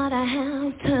thought I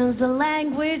have turns the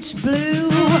language blue.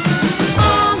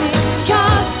 On its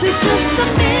cast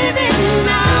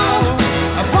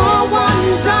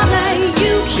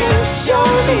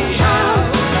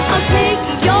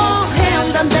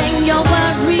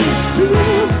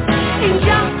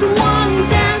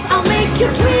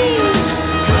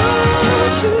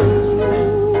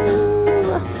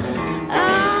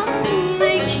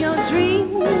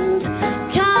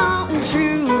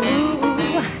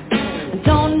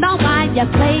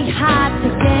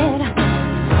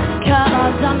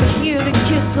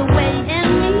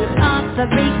the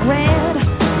regret.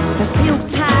 The silk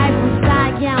tie from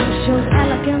Siam shows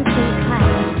elegance and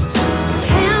class.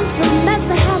 Handsome as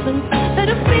the heavens that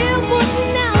a fear would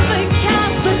never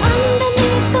cast. But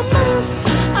underneath the mask,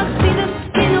 I see the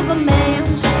skin of a man,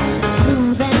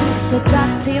 smooth and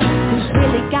seductive, who's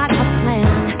really got a plan.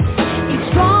 He's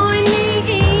drawing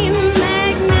me in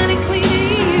magnetically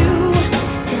to you.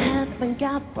 You haven't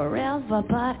got forever,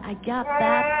 but I got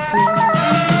that too.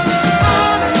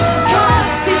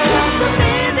 Cause it's just a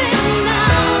minute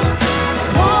now.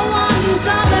 For one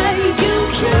dollar you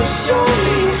can show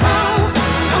me how.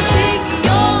 I'll take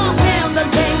your hand and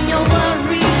then you'll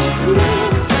worry through.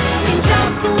 In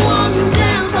just one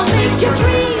dance I'll make your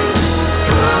dreams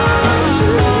come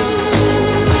true.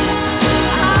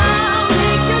 I'll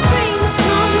make your dreams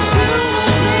come true,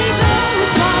 baby.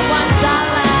 For $1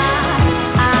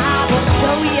 I will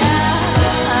show ya.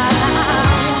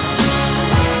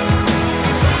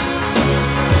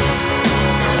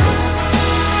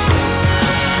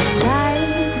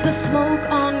 Light the smoke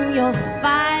on your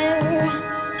fire,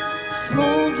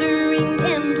 smoldering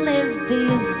endless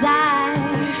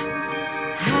desire.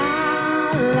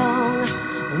 How long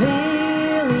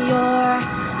will your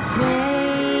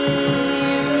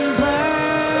flame burn?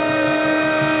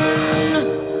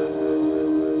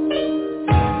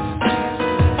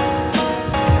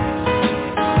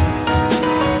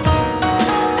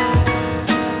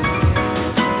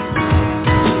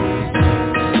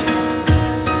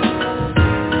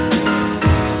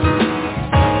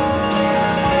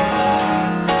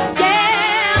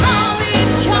 Yeah, all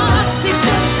because it's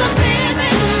just a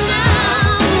minute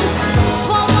now.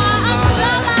 For $1 I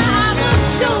will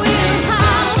show you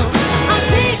how. I'll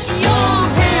take your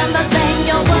hand and then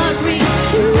you'll worry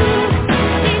too.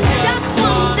 In just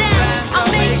one dance I'll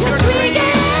make you swing it.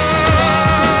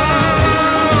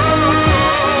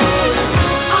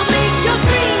 I'll make your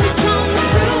dreams come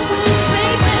true,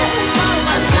 baby. For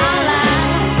 $1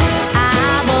 I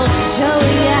will show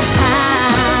you how.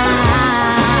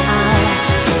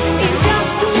 In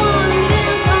just one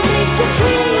dance I'll make you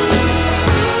swing.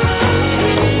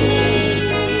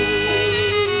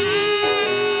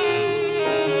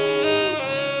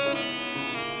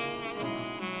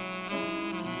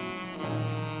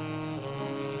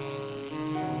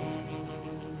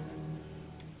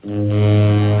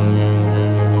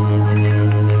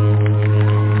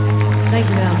 Thank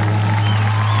you, Mel.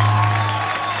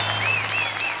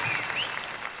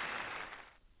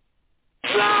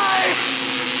 Life!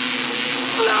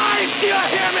 Life, do you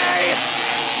hear me?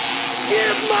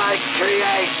 Give my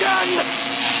creation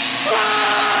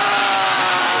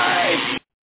life!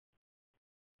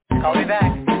 Call me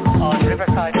back on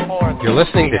Riverside 4. You're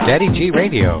listening to Daddy G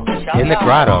Radio in the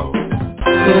Grotto.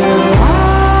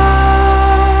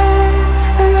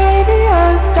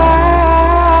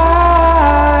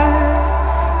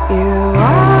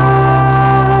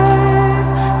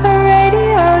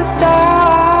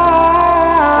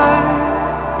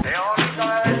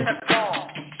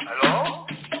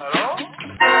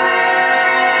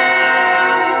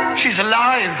 She's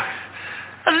alive!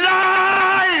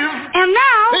 Alive! And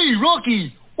now, Hey,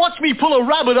 Rocky, watch me pull a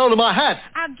rabbit out of my hat.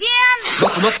 again,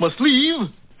 Nothing up my sleeve.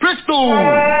 Presto!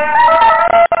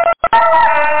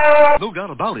 No doubt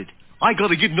about it. I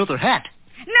gotta get another hat.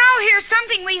 now here's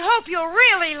something we hope you'll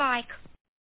really like.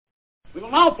 We will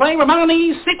now play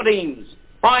Romani's Symphonies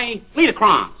by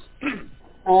Liederkranz.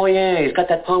 Oh, yeah, he's got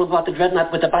that poem about the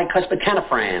dreadnought with the bicuspid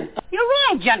canifran. You're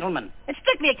wrong, gentlemen. It's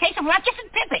strictly a case of Ratchis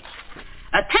and Pippets.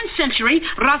 A 10th century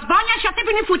Razbanya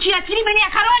Shatipini Fuchia Tirimenia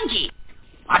Karonji.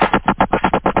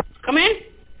 Come in.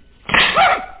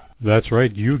 That's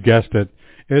right, you guessed it.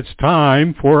 It's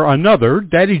time for another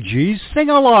Daddy G's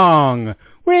Sing-Along.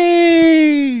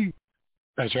 Whee!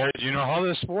 That's right. You know how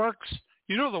this works?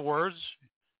 You know the words.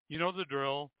 You know the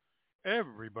drill.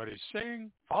 Everybody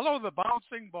sing. Follow the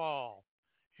bouncing ball.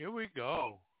 Here we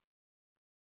go.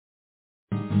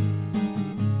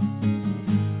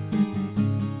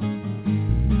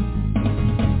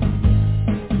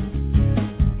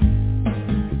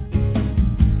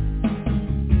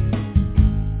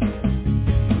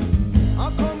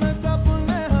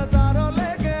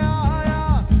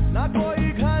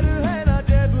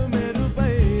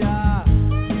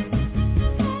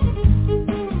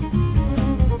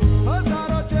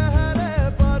 हजारों चेहरे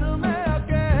पर मैं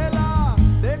अकेला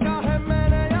देखा है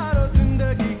मैंने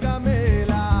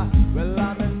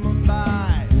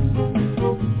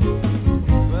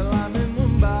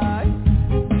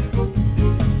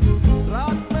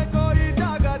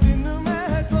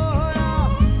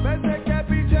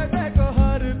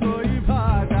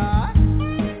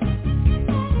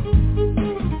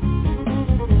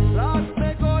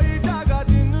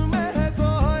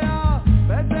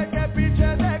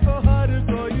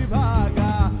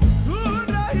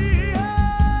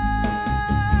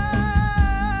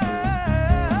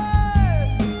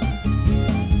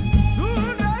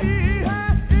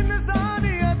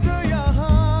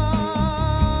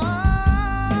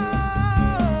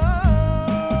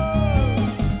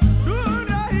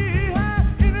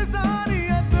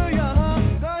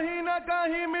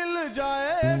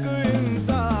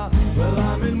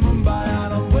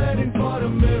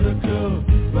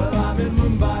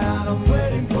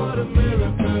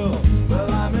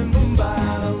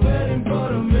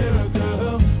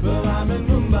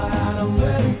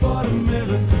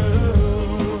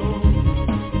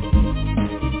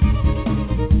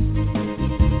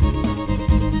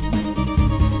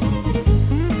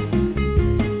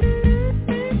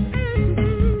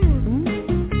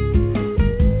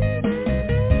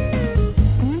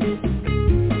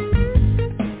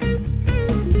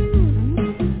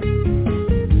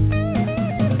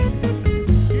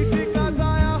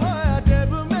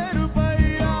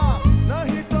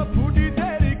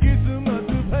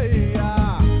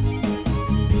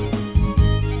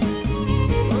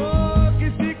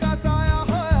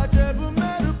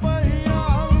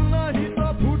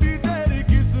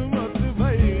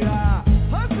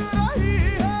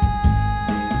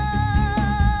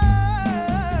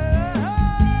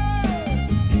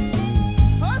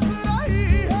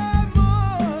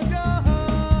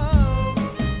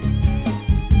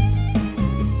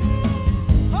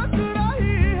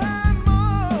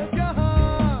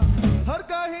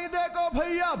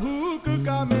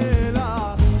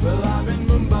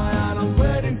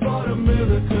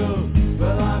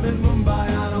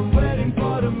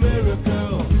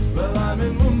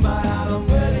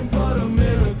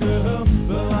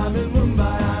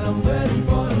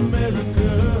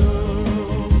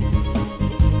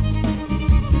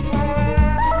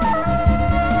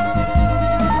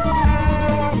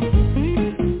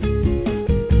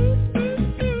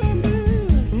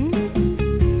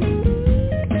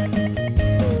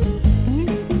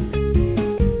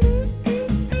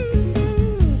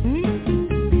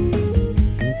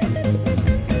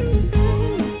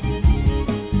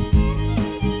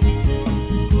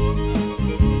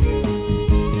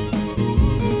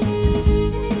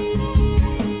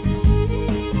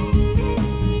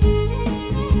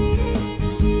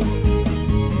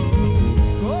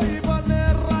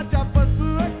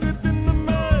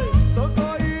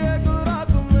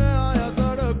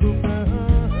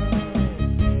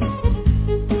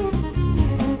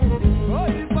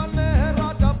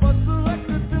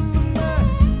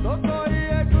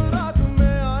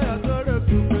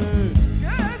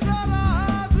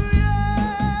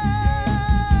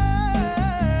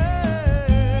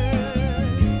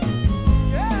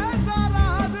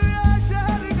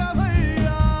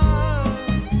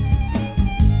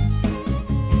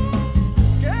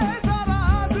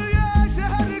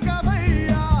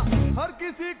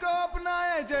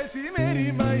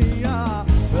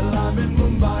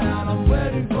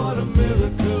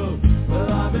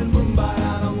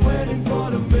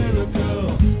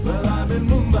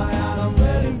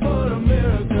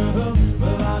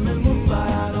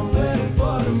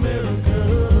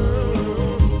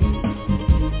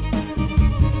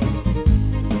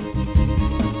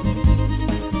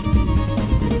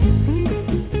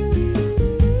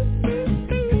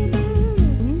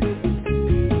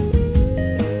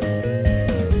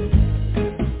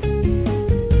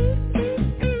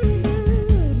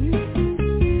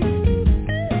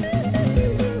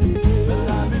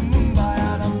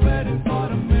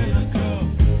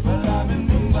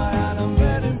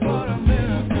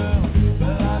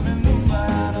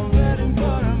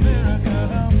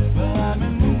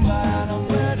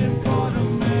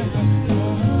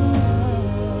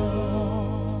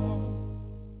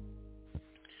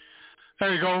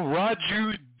There you go,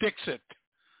 Raju Dixit.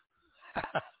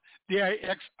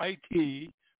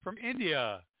 D-I-X-I-T from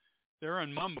India. They're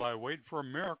in Mumbai waiting for a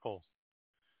miracle.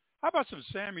 How about some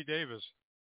Sammy Davis?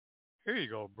 Here you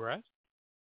go, Brett.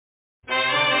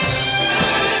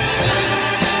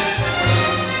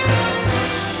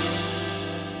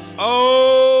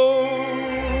 Oh,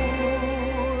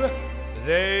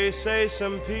 they say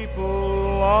some people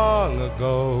long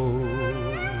ago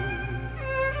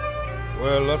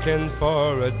were looking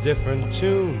for a different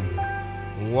tune,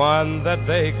 one that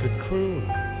they could croon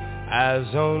as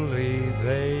only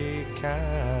they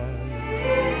can.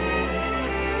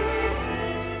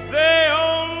 They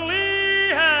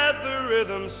only had the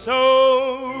rhythm, so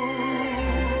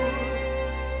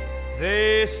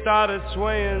they started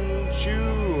swaying to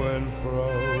and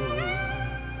fro.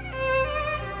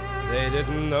 They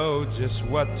didn't know just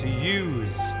what to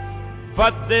use,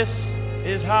 but this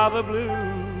is how the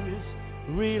blues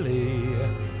really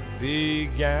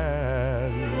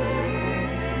began.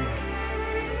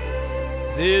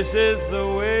 This is the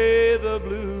way the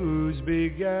blues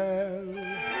began.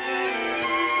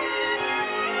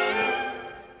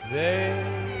 They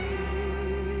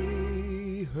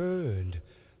heard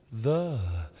the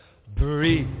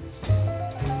breeze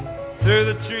through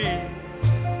the trees,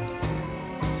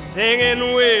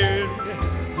 singing weird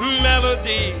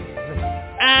melodies,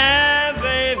 and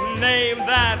they named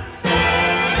that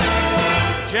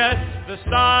just the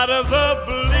start of the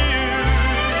blues.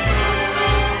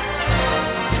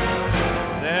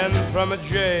 Then from a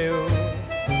jail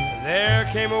there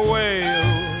came a wail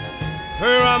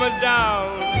from a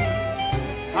down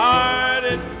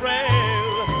hearted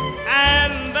frail,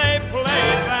 and they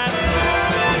played that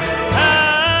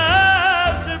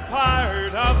the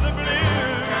part of the blues.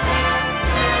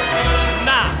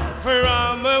 Now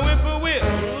from a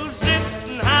whippoorwill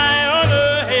sitting high on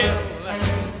a hill,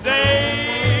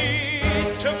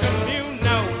 they took a new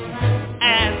note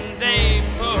and they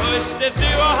pushed it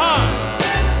to a horn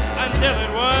until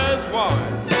it was worn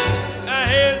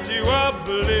ahead to a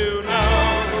blue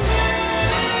note.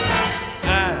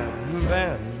 And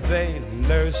then they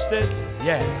nursed it,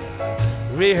 yeah,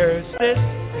 rehearsed it,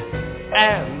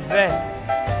 and then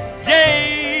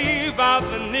gave out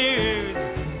the news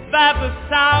that the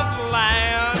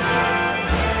Southland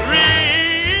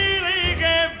really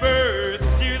gave birth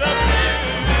to the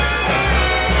blues.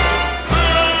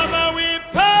 From a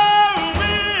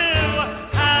whippoorwill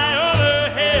high on a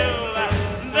hill,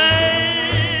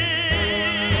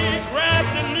 they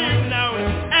grabbed a new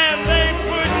note and they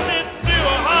pushed it to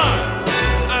a horn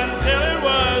until it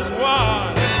was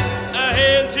worn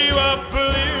ahead to a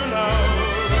blue note.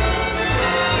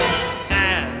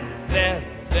 And then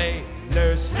they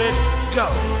nursed it, go,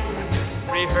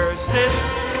 rehearsed it,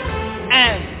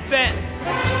 and then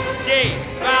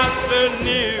gave out the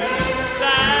news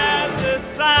that the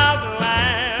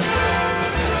Southland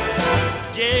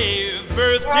gave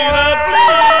birth to the blues.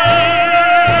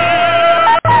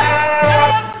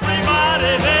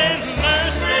 Everybody, they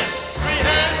nursed it,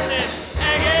 rehearsed it,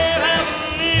 and gave out the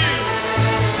news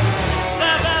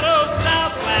that that old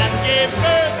Southland gave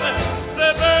birth to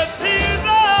the blues.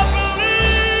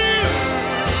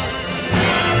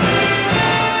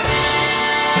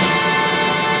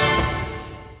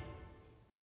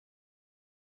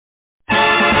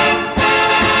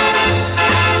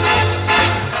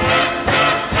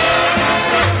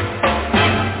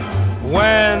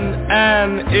 When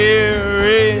an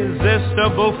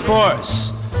irresistible force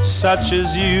such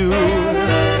as you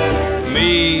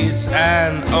meets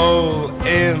an old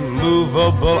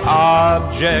immovable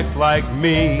object like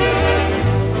me,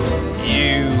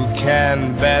 you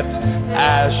can bet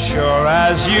as sure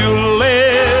as you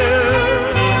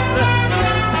live,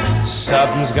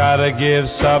 something's gotta give,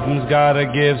 something's gotta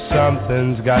give,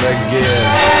 something's gotta give.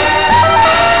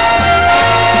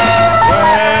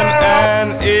 When an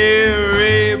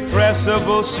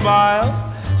irrepressible smile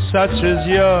such as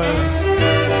yours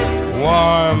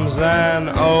warms an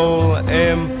old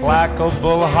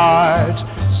implacable heart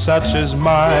such as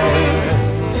mine,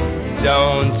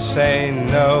 don't say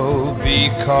no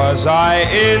because I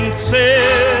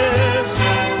insist.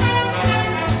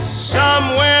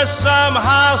 Somewhere,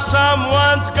 somehow,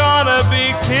 someone's gonna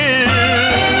be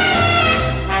kissed.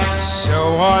 So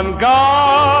on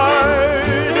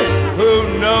guard,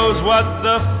 who knows what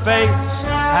the fates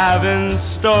have in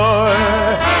store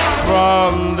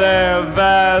from their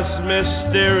vast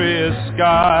mysterious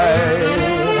sky.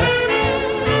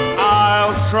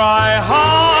 I'll try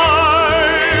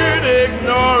hard,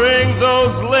 ignoring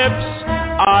those lips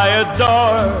I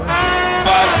adore,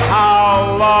 but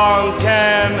how long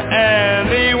can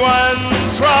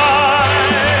anyone try?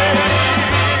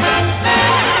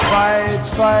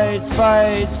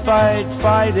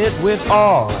 fight it with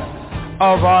all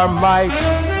of our might.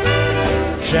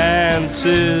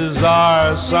 Chances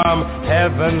are some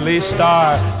heavenly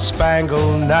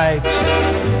star-spangled night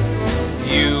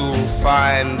you'll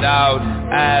find out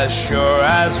as sure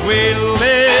as we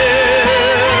live.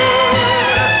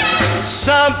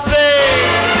 Something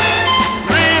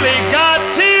really got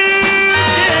to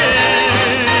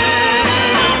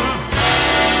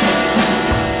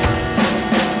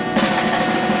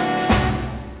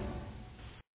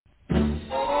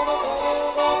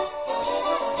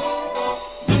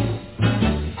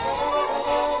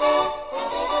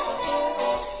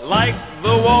like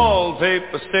the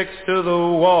wallpaper sticks to the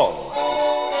wall,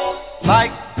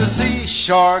 like the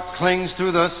seashore clings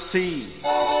to the sea,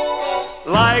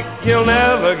 like you'll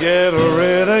never get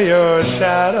rid of your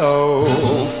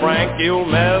shadow, Frank, you'll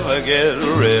never get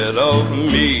rid of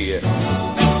me.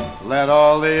 Let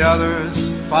all the others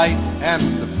fight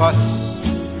and fuss.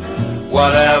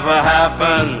 Whatever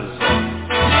happens,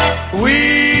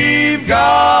 we've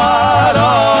got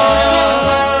us.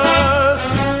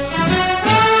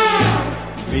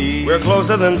 We're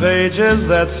closer than pages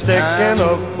that stick in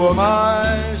a book.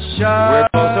 We're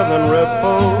closer than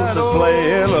ripples that play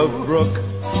in a brook.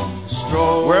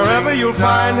 Wherever you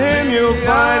find him, you'll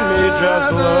find me,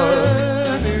 just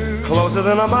look. Closer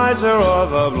than a miser or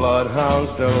the bloodhound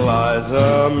still lies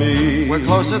me. We're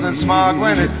closer than smog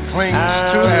when it clings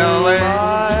to L.A.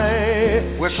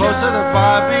 We're closer than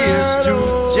Bobby is to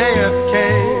JFK.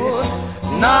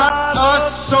 Not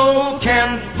a soul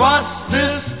can bust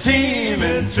this team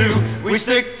in two. We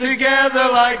stick together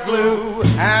like glue.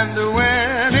 And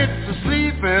when it's a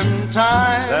sleeping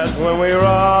time, that's when we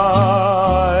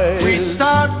rise. We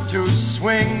start to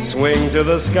swing to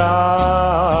the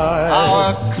sky.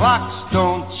 Our clocks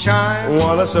don't chime.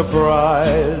 Want a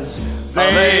surprise?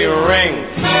 They ring.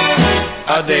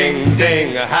 A ding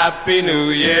ding, a happy new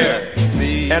year.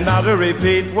 And now to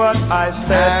repeat what I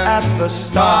said at the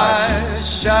start,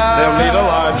 they'll need a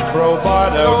large crowbar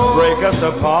to break us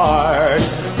apart.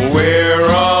 We're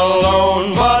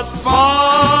alone but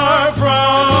far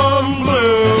from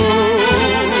blue.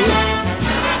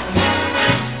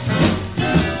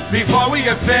 Before we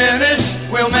get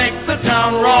finished, we'll make the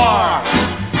town roar.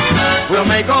 We'll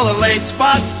make all the late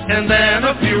spots and then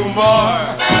a few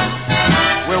more.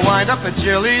 We'll wind up at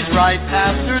Chili's right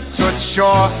after Toots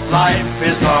Shore. Life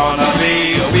is gonna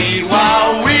be a wee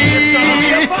wow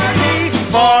wee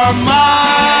for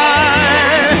my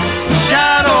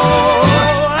shadow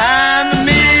and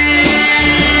me.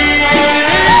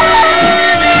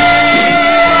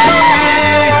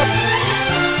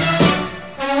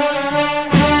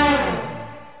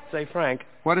 Say, Frank.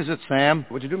 What is it, Sam?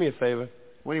 Would you do me a favor?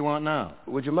 What do you want now?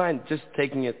 Would you mind just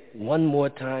taking it one more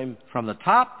time? From the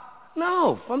top?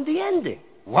 No, from the ending.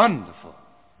 Wonderful.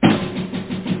 And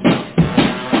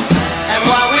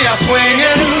while we are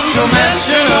swinging, to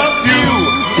mention a few,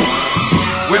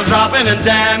 we're dropping in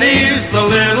Danny's, the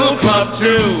little club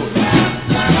too.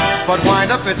 But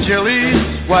wind up at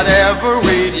Chili's, whatever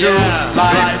we do,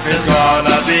 life is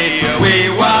gonna be a wee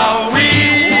wow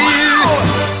wee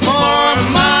for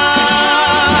my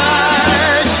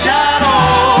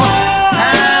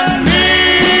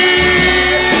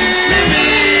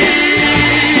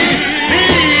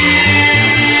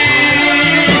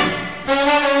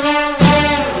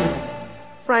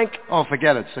Frank. Oh,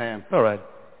 forget it, Sam. All right.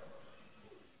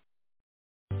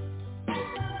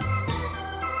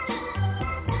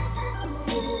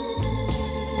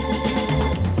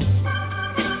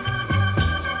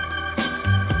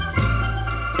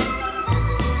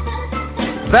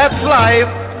 That's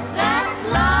life.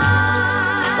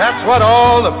 That's what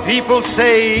all the people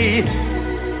say.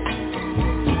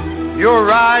 You're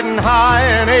riding high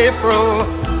in April,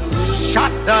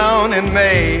 shot down in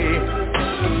May.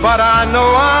 But I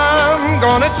know I'm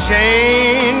gonna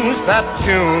change that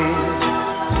tune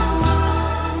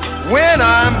when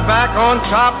I'm back on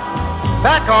top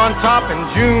in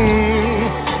June.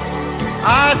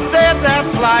 I said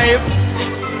that's life.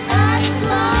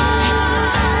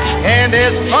 And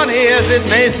as funny as it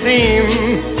may seem,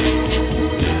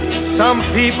 some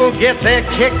people get their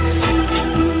kicks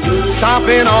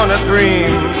stomping on a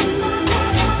dream.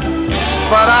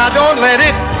 But I don't let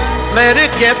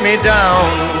it get me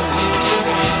down.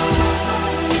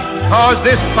 'Cause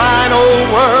this fine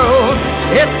old world,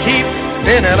 it keeps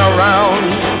spinning around.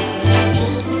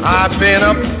 I've been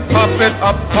a puppet,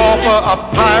 a pauper, a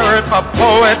pirate, a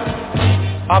poet,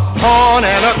 a pawn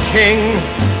and a king.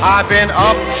 I've been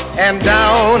up and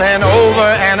down and over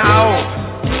and out.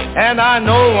 And I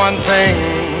know one thing,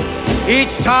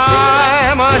 each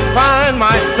time I find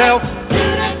myself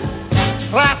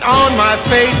flat on my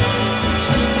face.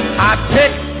 I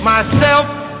pick myself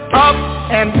up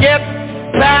and get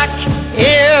back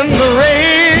in the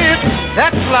race.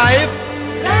 That's life.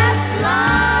 That's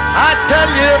life. I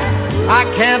tell you, I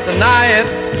can't deny it.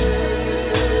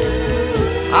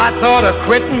 I thought of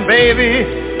quitting, baby,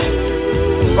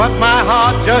 but my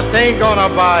heart just ain't gonna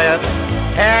buy it.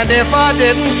 And if I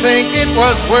didn't think it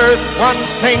was worth one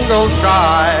single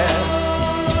try,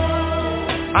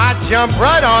 I'd jump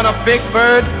right on a big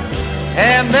bird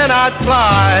and then I'd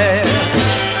fly.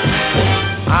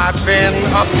 I've been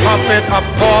a puppet, a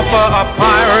pauper, a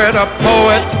pirate, a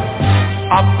poet,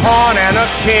 a pawn and a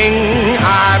king.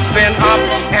 I've been up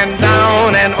and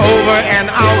down and over and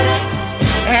out.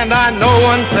 And I know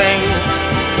one thing,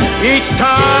 each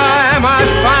time I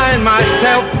find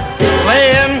myself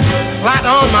laying flat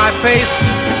on my face,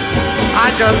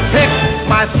 I just pick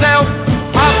myself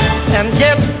up and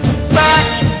get back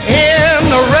in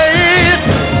the race.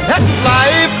 That's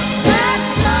life.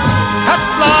 That's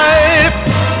life.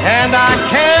 And I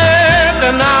can't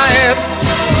deny it.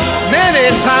 Many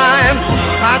times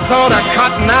I thought of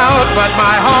cutting out, but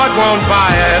my heart won't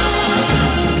buy it.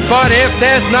 But if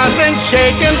there's nothing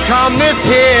shaking come this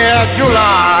here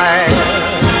July,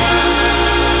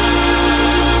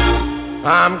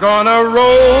 I'm gonna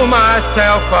roll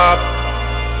myself up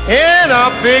in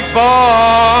a big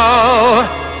ball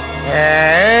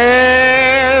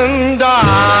and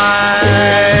die.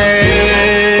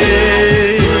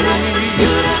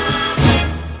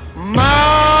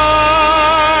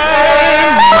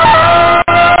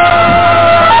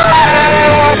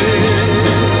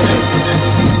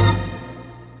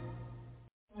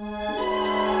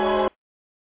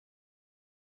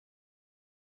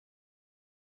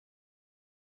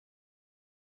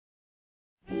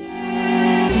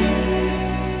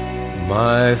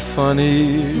 My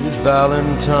funny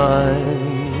Valentine,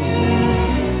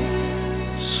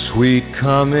 sweet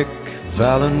comic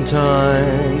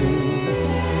Valentine,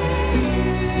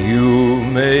 you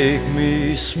make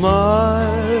me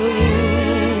smile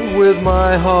with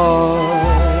my heart.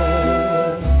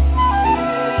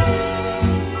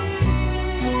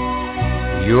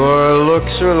 Your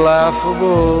looks are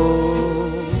laughable,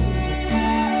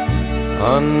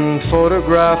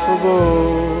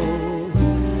 unphotographable,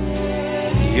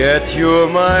 yet you're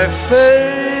my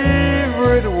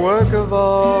favorite work of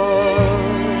art.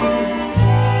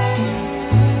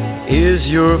 Is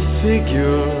your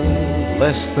figure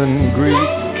less than Greek?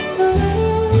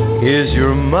 Is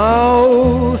your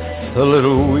mouth a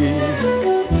little weak?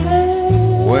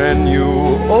 When you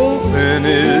open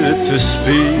it to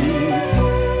speak,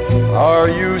 are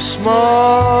you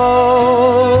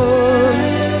smart?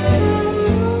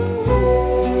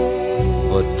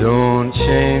 But don't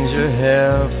change your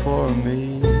hair for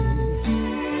me,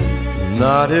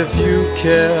 not if you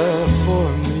care for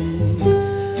me.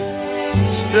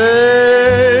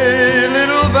 Stay,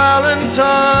 little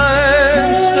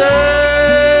Valentine,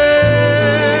 stay.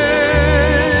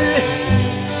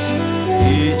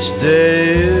 Each day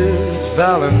is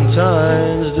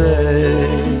Valentine's Day.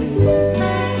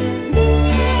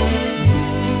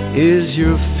 Is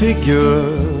your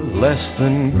figure less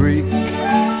than Greek?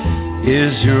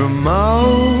 Is your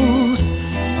mouth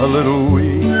a little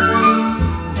weak?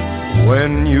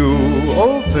 When you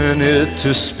open it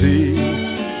to speak,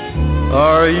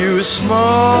 are you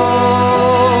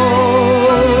smart?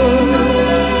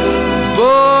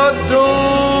 But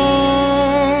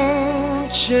don't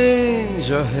change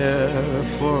a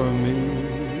hair for me,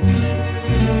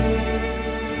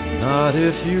 not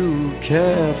if you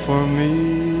care for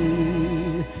me.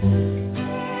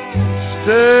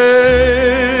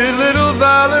 Stay, little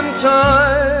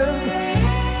Valentine,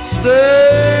 stay.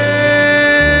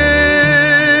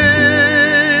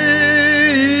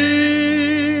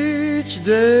 Each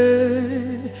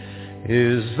day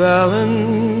is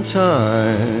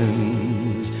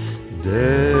Valentine's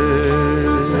Day.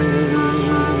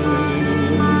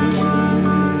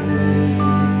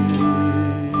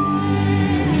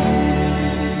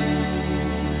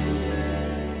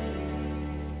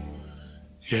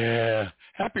 Yeah.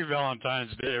 Happy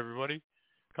Valentine's Day, everybody.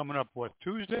 Coming up, what,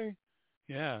 Tuesday?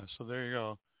 Yeah, so there you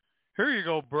go. Here you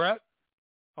go, Brett.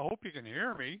 I hope you can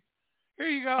hear me. Here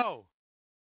you go.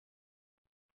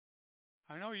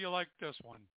 I know you like this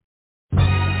one.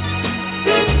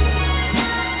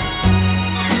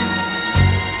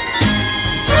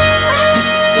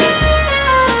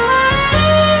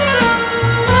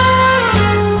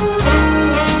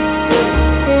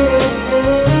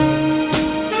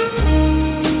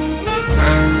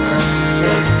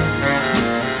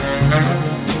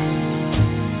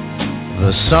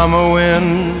 The summer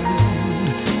wind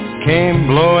came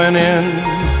blowing in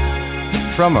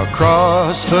from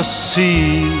across the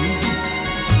sea.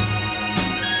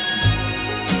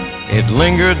 It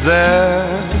lingered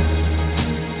there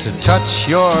to touch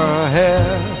your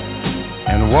hair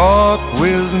and walk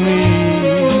with me.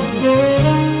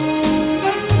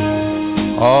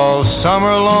 All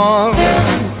summer long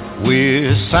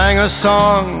we sang a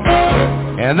song,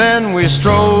 and then we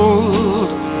strolled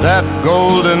that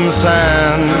golden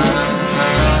sand.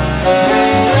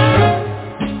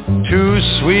 Two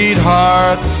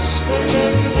sweethearts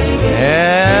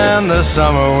and the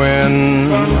summer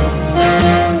wind,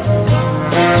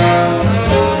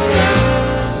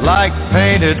 like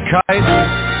painted kites,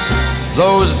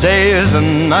 those days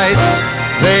and nights,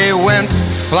 they went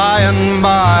flying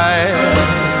by.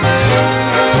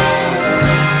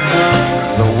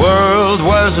 The world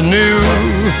was new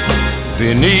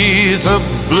beneath a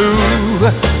blue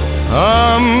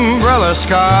umbrella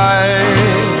sky.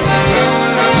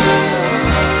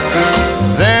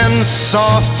 Then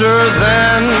softer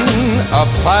than a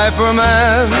piper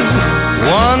man,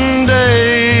 one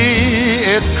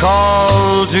day it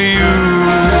called to you.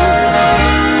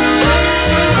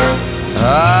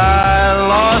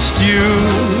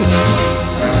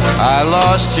 I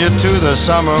lost you to the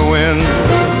summer wind.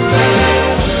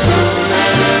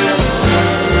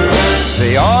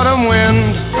 The autumn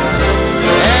wind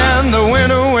and the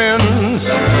winter winds,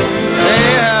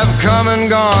 they have come and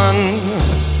gone.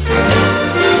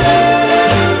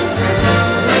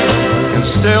 And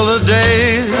still the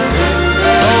days,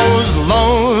 those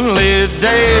lonely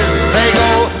days, they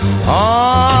go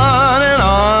on and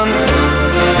on.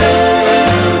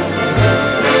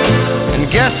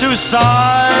 And guess who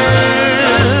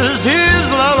sighs his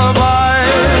lullaby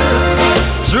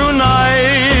through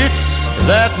nights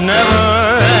that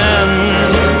never end?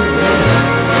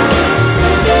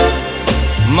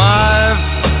 My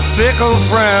fickle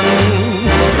friend,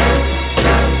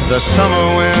 the summer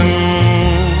wind.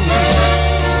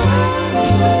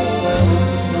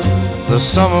 The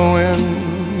summer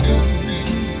wind,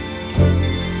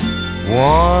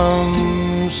 warm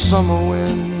summer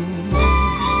wind,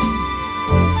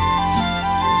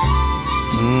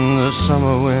 the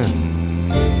summer wind.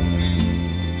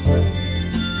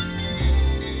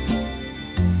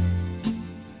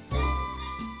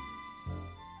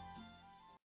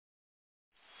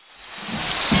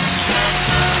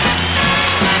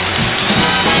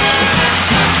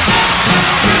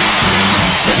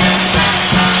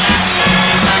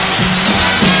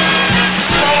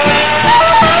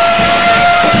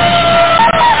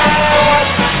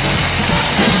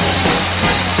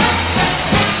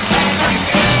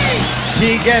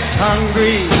 Gets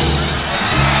hungry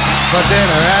for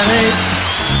dinner at 8.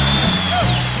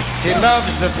 She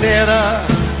loves the theater,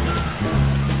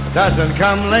 doesn't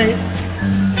come late.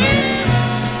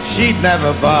 She'd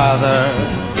never bother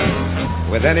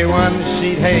with anyone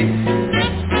she'd hate.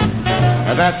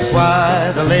 And that's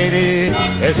why the lady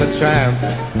is a tramp.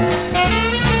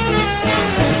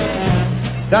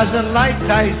 Doesn't like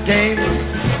dice games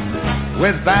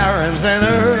with barons and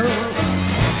earls.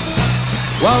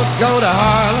 Won't go to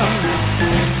Harlem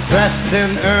dressed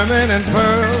in ermine and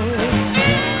pearls.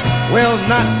 Will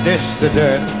not dish the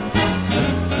dirt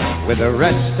with the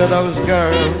rest of those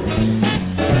girls.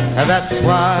 And that's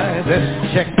why this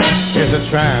chick is a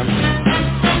tramp.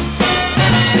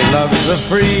 She loves the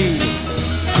free,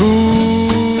 cool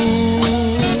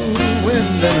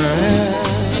wind in her hair,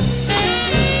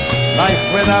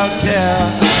 life without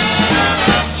care.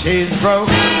 She's broke,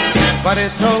 but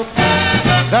it's hope.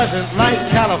 Doesn't like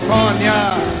California,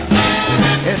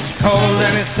 it's cold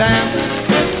and it's damp.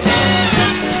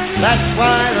 That's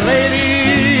why the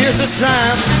lady is a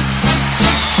tramp.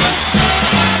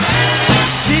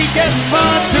 She gets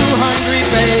far too hungry,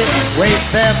 babe, waits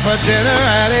there for dinner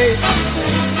at 8.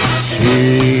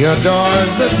 She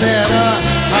adores the theater,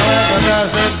 however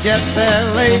doesn't get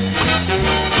there late.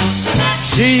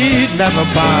 She'd never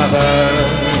bother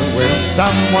with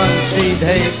someone she'd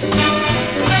hate.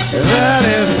 That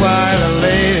is why the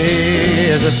lady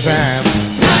is a tramp.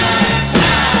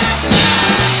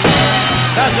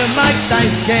 Doesn't like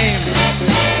dice games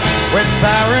with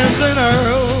barons and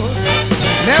earls.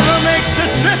 Never makes a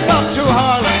trip up to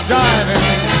Harlem driving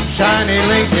shiny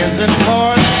Lincolns and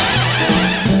Fords.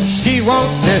 She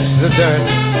won't dish the dirt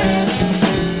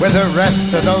with the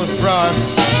rest of those broads.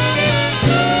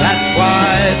 That's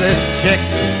why this chick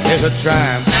is a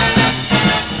tramp.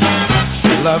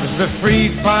 Loves the free,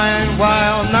 fine,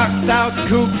 wild, knocked out,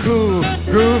 cuckoo,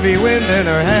 groovy wind in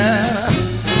her hair.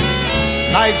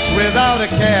 Nights without a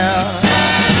care.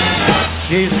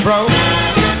 She's broke,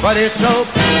 but it's hope.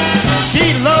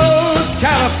 She loads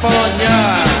California,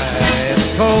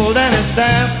 it's cold and it's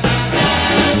damp.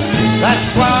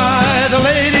 That's why the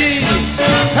lady,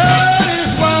 that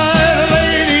is why the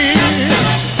lady,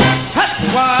 that's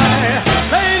why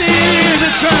ladies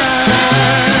are trying.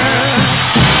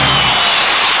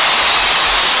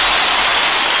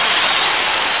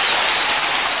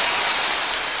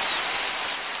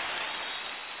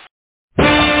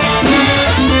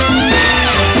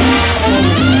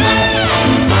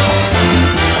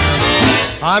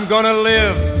 I'm gonna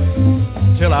live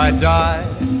till I die.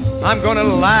 I'm gonna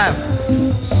laugh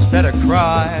instead of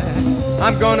cry.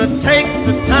 I'm gonna take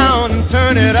the town and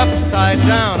turn it upside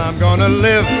down. I'm gonna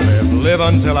live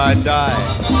until I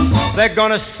die. They're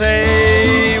gonna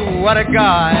say, what a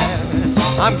guy.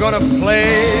 I'm gonna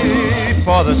play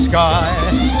for the sky.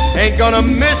 Ain't gonna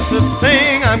miss a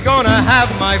thing. I'm gonna have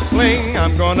my fling.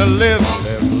 I'm gonna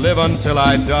live until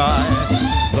I die.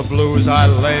 The blues I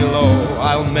lay low,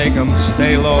 I'll make 'em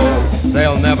stay low.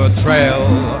 They'll never trail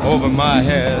over my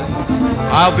head.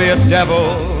 I'll be a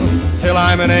devil till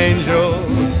I'm an angel,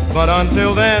 but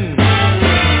until then,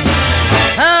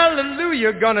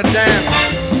 hallelujah, gonna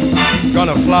dance,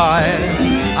 gonna fly.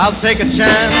 I'll take a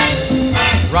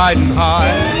chance, riding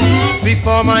high.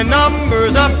 Before my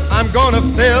number's up, I'm gonna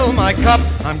fill my cup.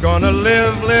 I'm gonna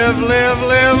live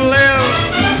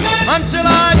until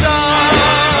I die.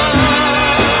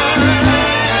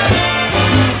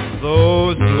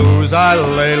 Those blues I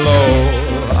lay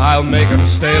low, I'll make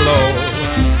 'em stay low.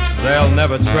 They'll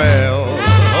never trail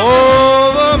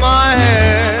over my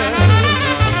head.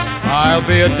 I'll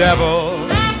be a devil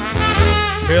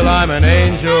till I'm an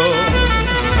angel,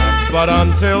 but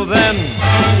until then,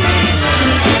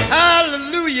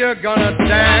 hallelujah, gonna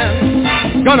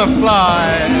dance, gonna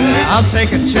fly. I'll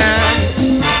take a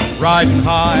chance, riding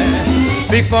high.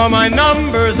 Before my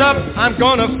number's up, I'm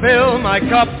gonna fill my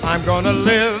cup. I'm gonna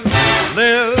live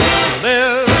until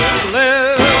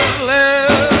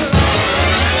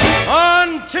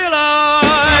I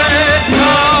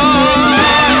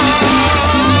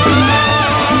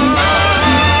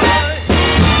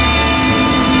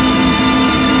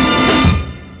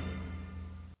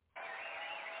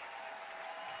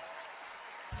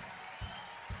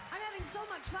I'm having so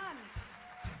much fun.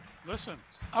 Listen,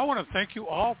 I want to thank you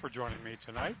all for joining me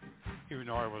tonight, even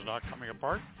though I was not coming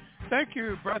apart. Thank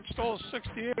you, Brett Stoll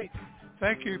 68.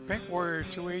 Thank you, Pink Warrior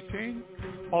 218,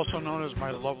 also known as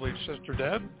my lovely sister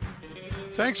Deb.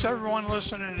 Thanks everyone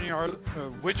listening in our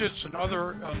widgets and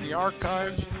other on the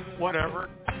archives, whatever.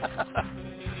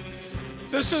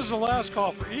 This is the last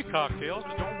call for e-cocktails.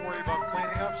 Don't worry about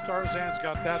cleaning up. Starzan's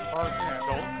got that part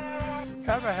handled.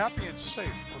 Have a happy and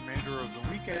safe remainder of the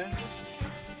weekend.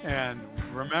 And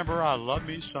remember, I love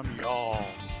me some y'all.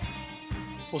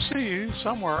 We'll see you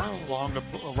somewhere around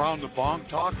the Bong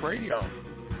Talk Radio.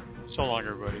 So long,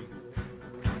 everybody.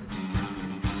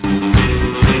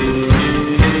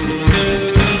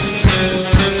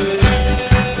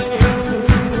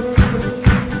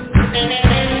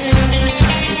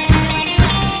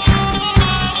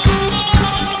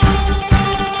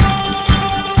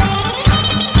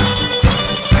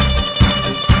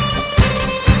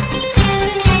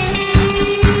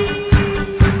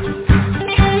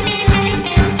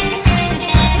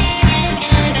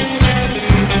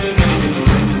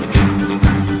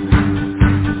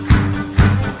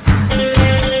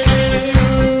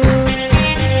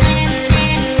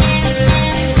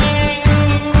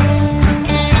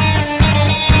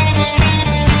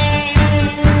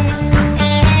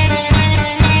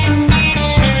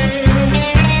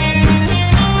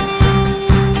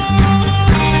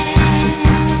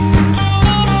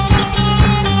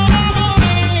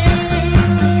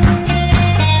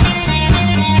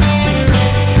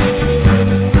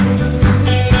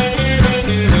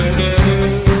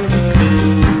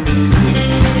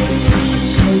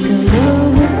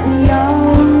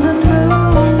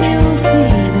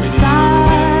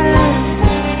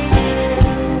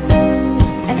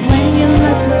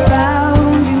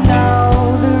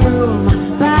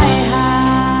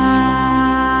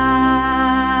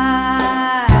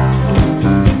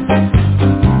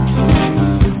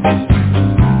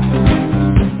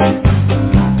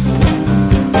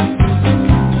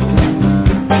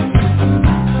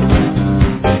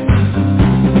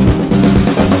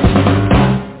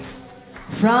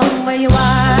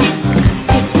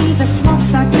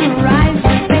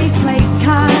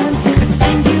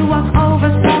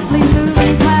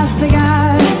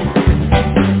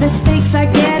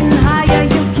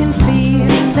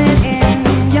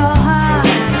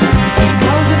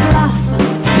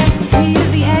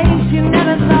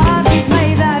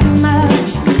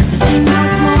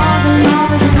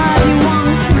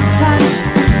 touch.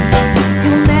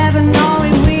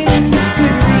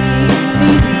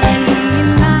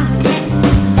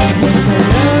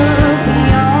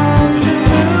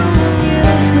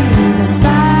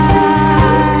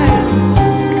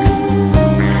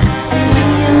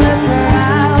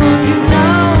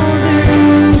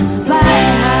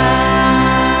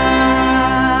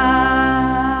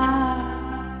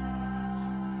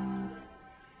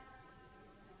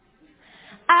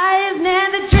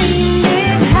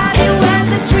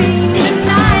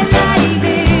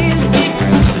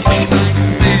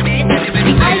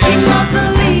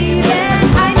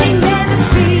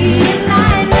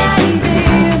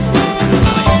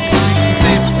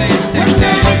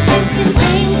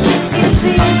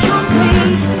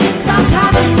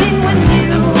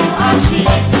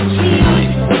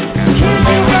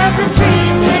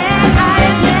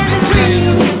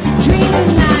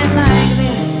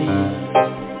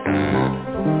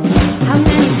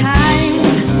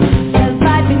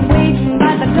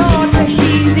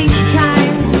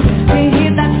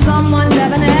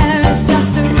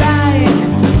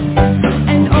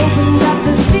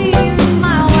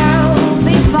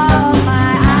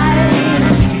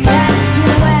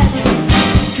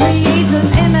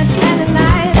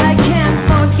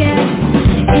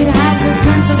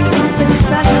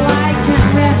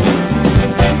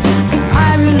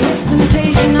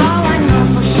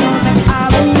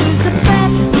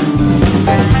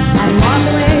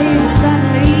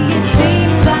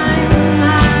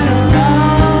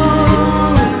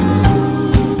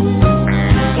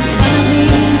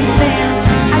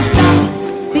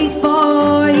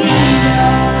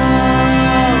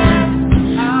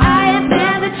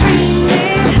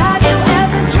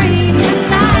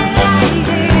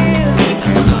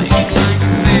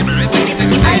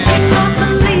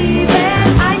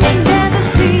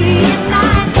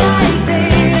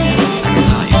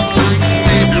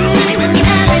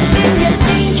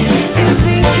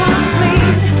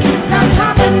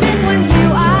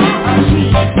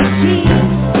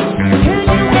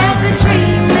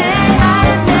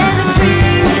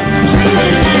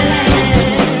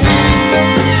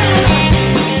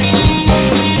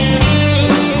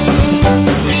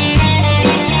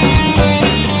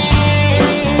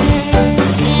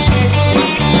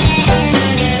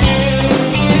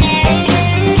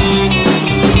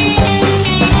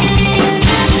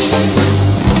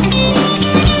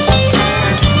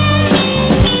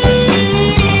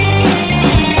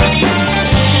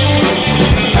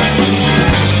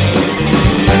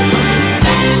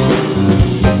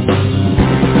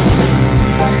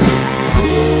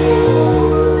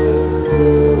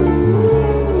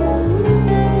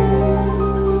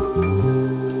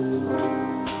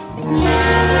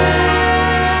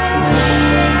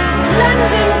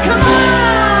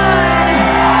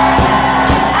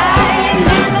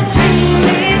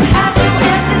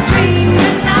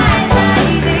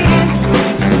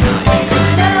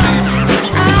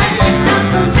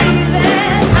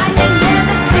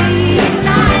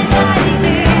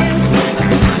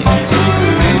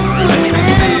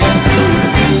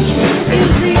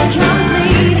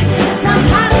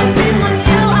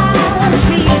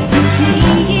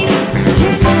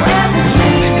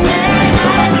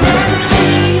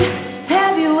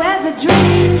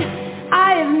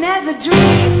 ever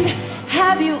dreamed?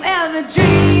 Have you ever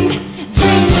dreamed?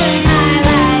 Dreamed